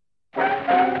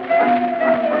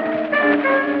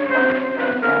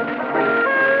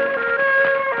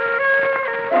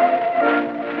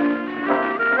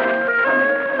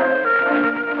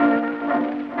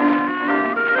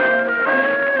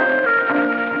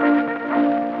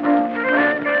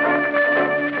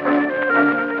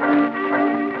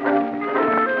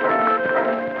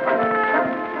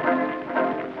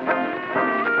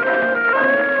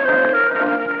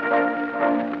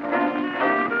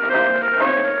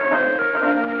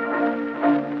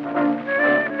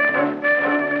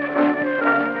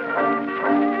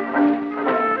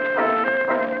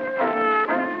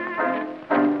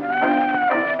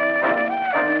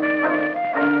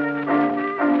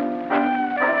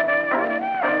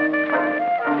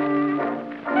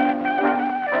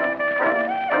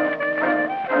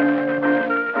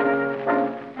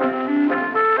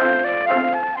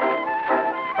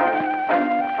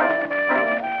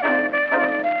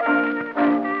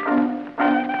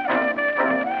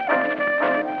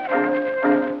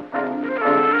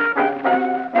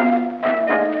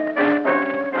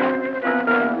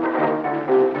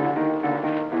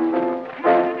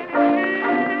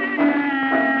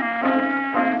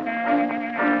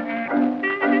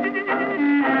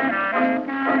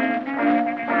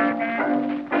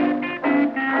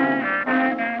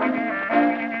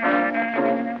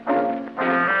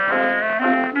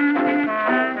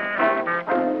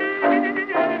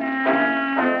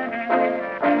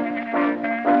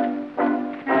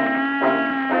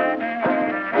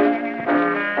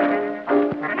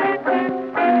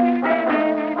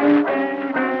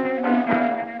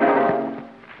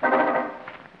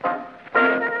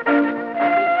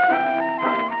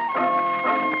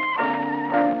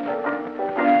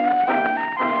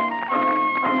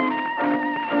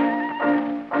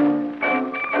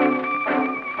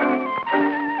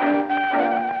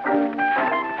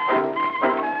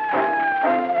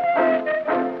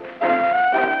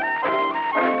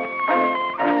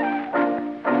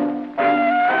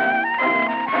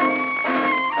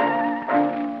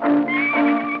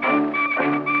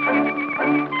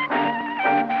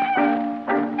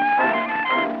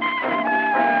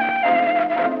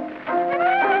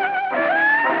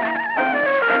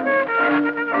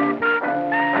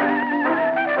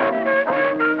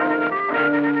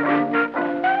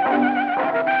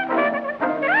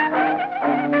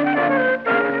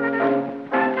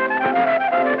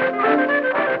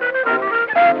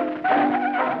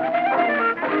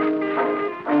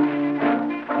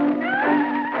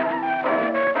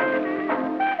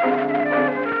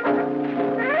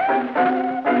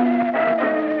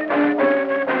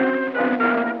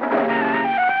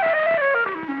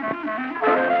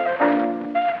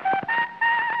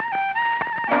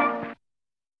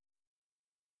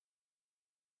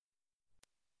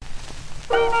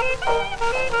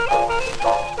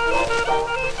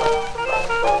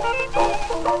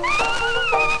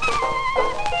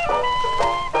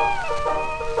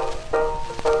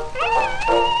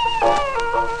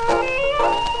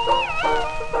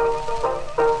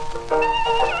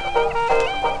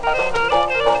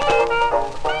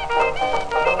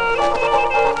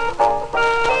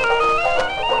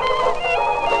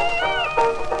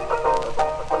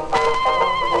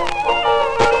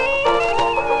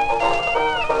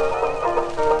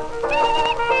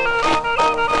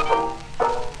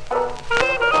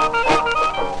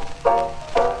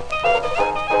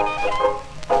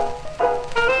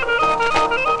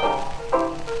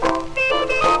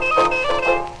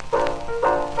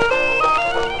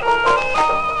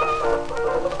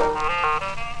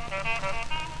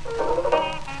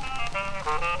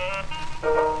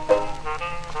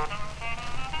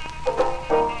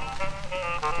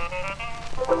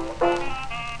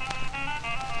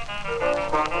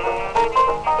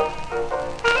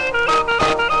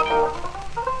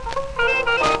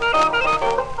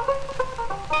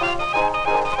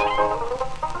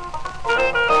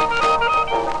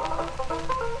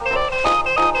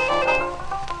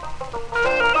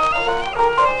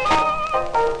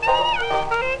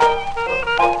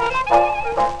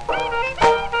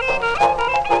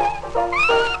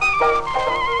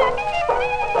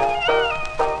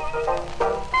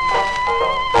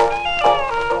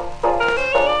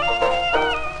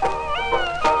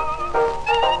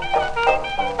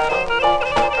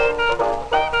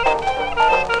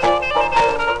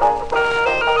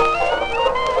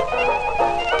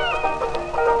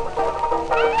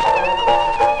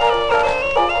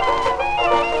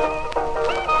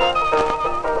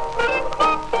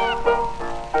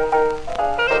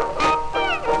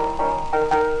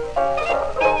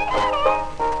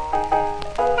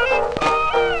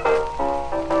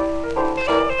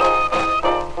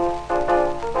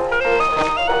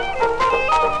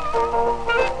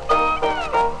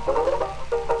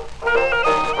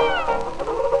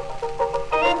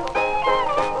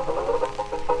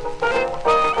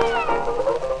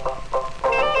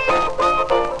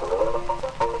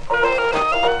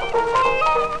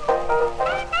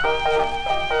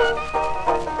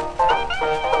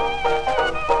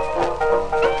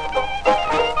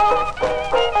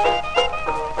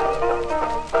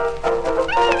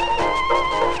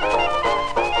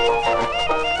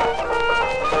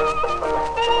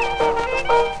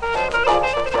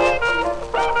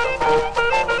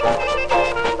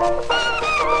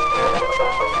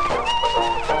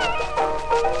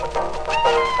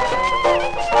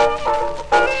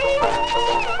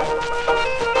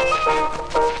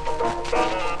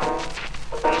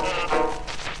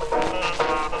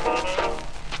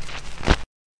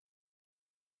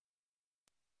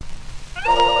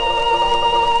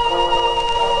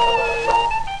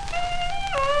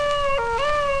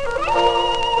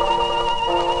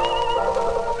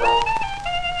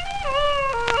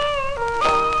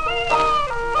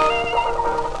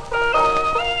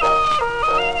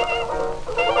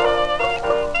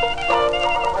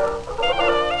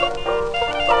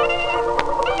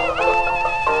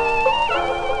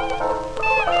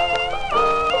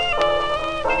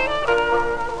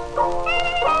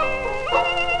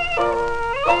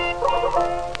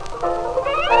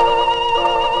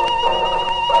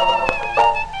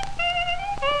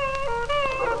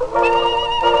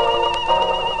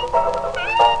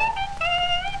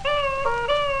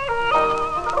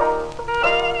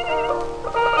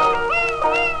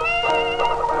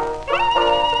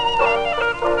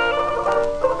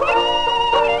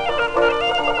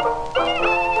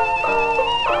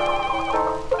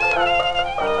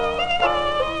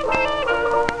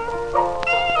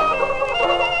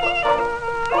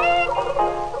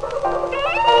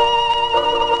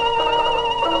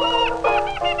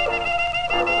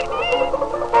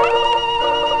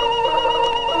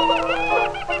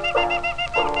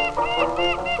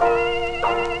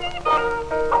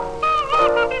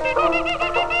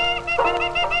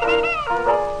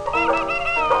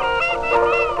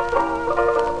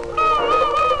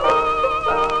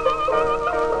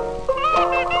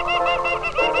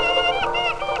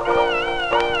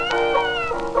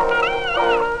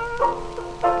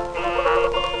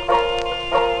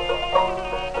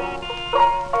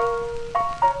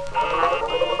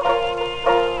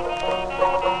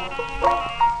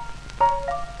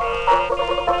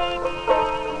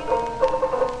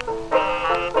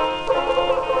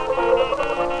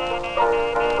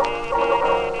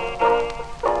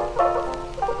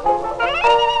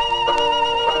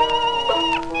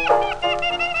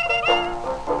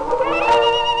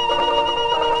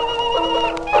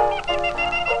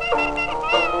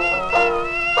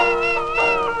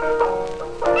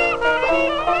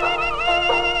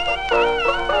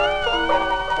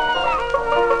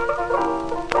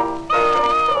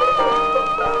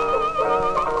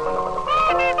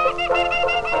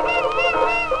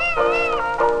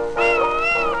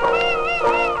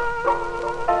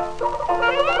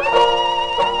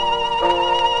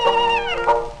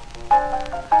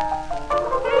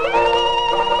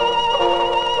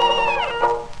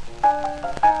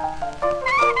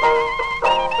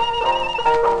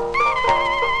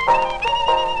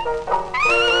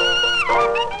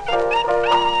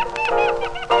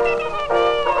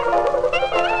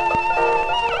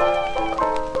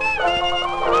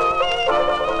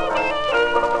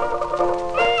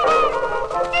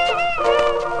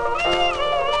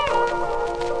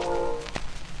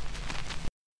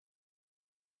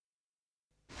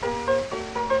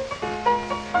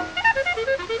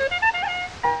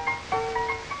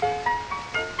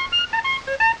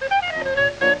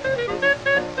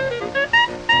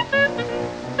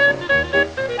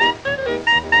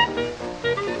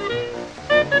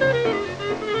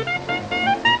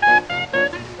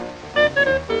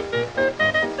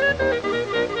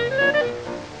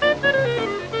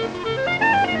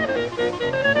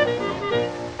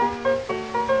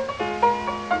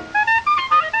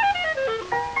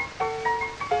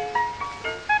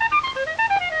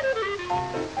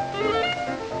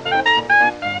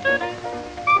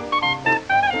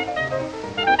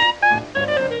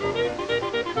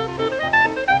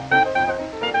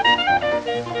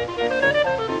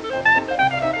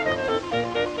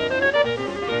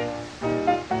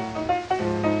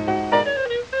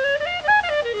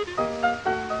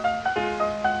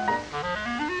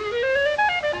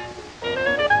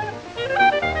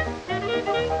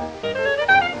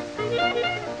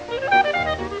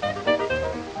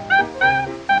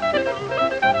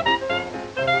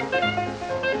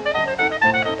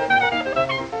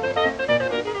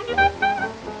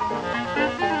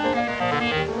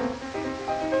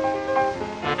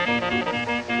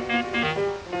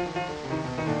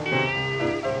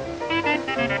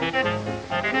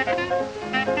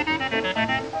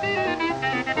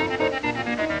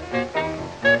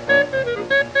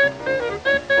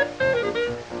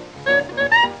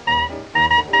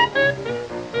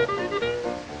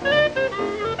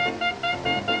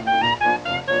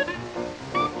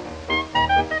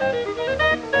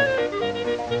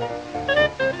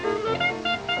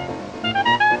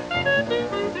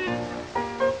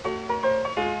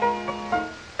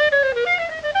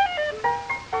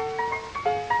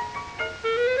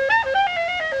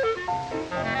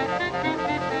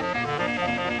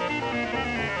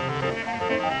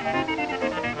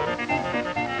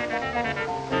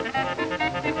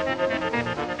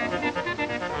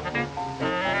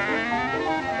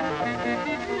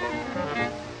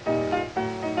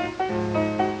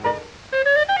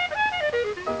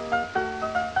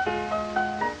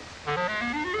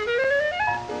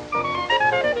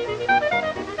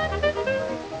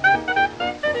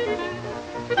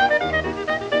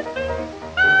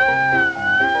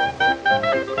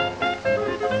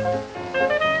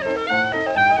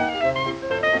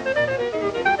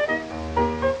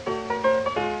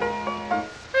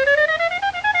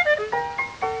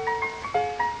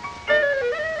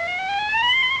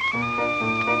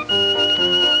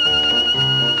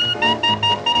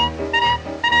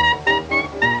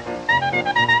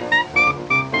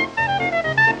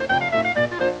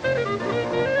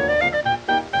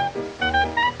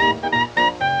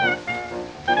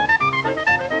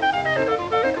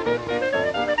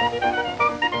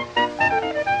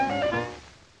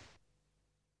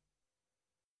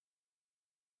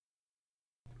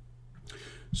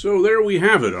 So there we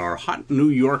have it, our hot New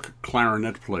York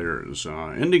clarinet players,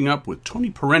 ending up with Tony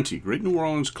Parenti, great New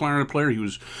Orleans clarinet player. He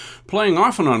was playing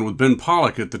off and on with Ben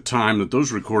Pollack at the time that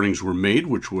those recordings were made,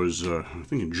 which was, I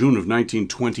think, in June of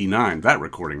 1929. That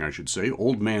recording, I should say,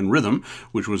 Old Man Rhythm,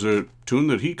 which was a tune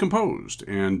that he composed.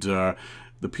 And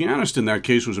the pianist in that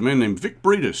case was a man named Vic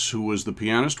Breedis, who was the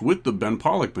pianist with the Ben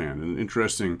Pollack Band. An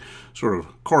interesting sort of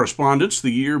correspondence. The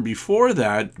year before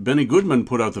that, Benny Goodman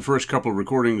put out the first couple of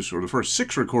recordings, or the first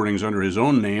 6 recordings under his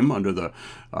own name, under the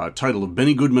title of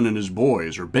Benny Goodman and His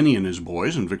Boys, or Benny and His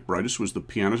Boys, and Vic Breedis was the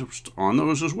pianist on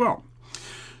those as well.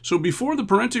 So before the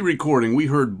Parenti recording, we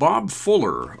heard Bob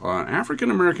Fuller, an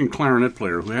African-American clarinet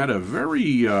player who had a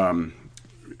very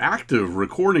active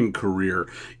recording career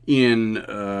in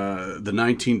the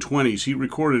 1920s. He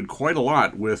recorded quite a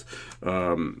lot with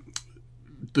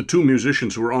the 2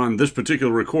 musicians who were on this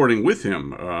particular recording with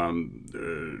him,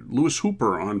 Louis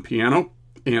Hooper on piano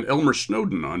and Elmer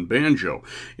Snowden on banjo.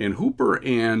 And Hooper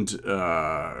and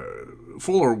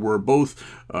Fuller were both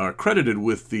credited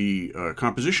with the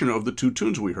composition of the 2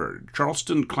 tunes we heard,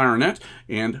 Charleston Clarinet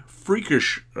and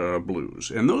Freakish Blues.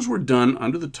 And those were done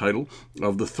under the title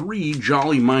of the 3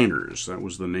 Jolly Miners. That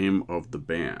was the name of the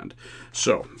band.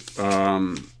 So,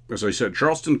 as I said,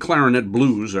 Charleston Clarinet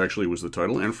Blues actually was the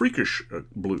title, and Freakish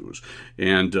Blues.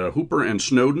 And Hooper and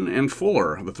Snowden and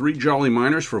Fuller, the 3 Jolly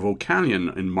Miners for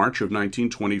Vocalion in March of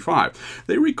 1925.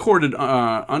 They recorded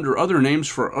under other names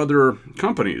for other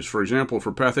companies. For example,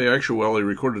 for Pathé Actuel, they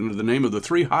recorded under the name of the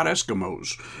 3 Hot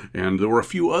Eskimos. And there were a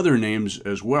few other names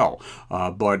as well.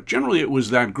 But generally it was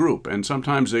that group. And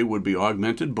sometimes they would be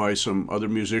augmented by some other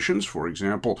musicians. For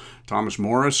example, Thomas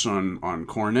Morris on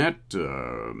cornet,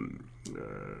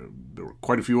 there were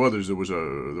quite a few others. There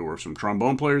were some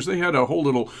trombone players. They had a whole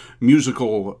little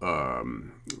musical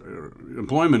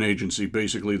employment agency,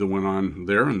 basically, that went on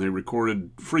there, and they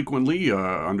recorded frequently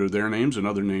under their names and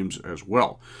other names as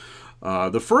well.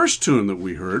 The first tune that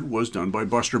we heard was done by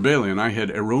Buster Bailey, and I had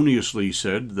erroneously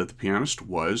said that the pianist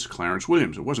was Clarence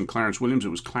Williams. It wasn't Clarence Williams, it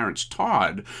was Clarence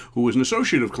Todd, who was an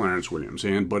associate of Clarence Williams,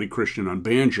 and Buddy Christian on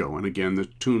banjo. And again, the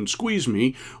tune Squeeze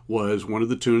Me was one of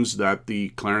the tunes that the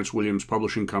Clarence Williams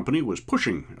Publishing Company was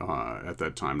pushing at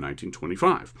that time,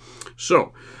 1925.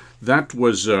 So, that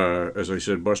was, as I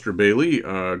said, Buster Bailey,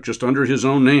 just under his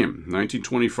own name,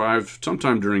 1925,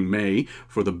 sometime during May,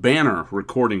 for the Banner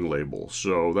recording label.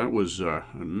 So that was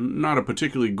not a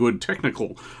particularly good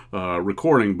technical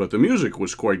recording, but the music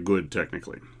was quite good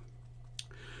technically.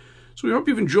 So we hope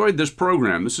you've enjoyed this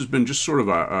program. This has been just sort of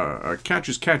a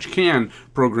catch-as-catch-can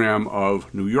program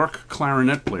of New York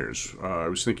clarinet players. I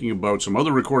was thinking about some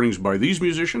other recordings by these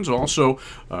musicians. Also,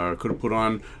 could have put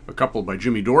on a couple by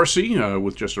Jimmy Dorsey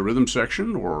with just a rhythm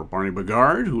section, or Barney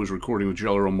Bigard, who was recording with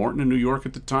Jelly Roll Morton in New York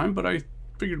at the time, but I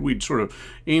figured we'd sort of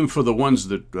aim for the ones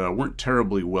that weren't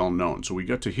terribly well known. So we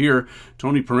got to hear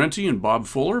Tony Parenti and Bob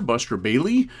Fuller, Buster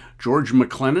Bailey, George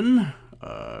McLennan,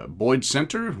 Boyd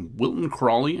Center, Wilton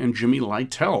Crawley, and Jimmy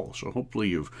Lytle. So hopefully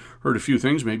you've heard a few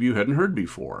things maybe you hadn't heard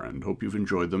before, and hope you've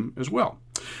enjoyed them as well.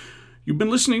 You've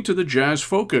been listening to the Jazz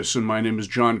Focus, and my name is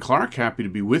John Clark. Happy to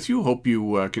be with you. Hope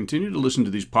you continue to listen to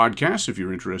these podcasts. If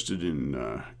you're interested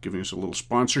in giving us a little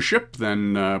sponsorship,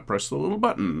 then press the little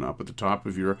button up at the top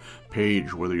of your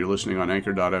page, whether you're listening on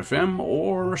Anchor.fm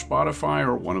or Spotify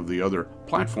or one of the other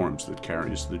platforms that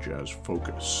carries the Jazz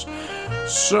Focus.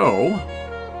 So,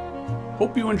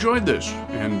 hope you enjoyed this,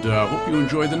 and hope you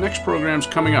enjoy the next programs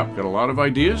coming up. Got a lot of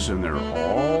ideas, and they're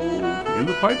all in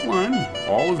the pipeline.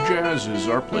 All of jazz is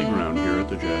our playground here at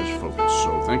the Jazz Focus.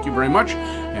 So thank you very much,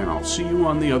 and I'll see you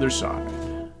on the other side.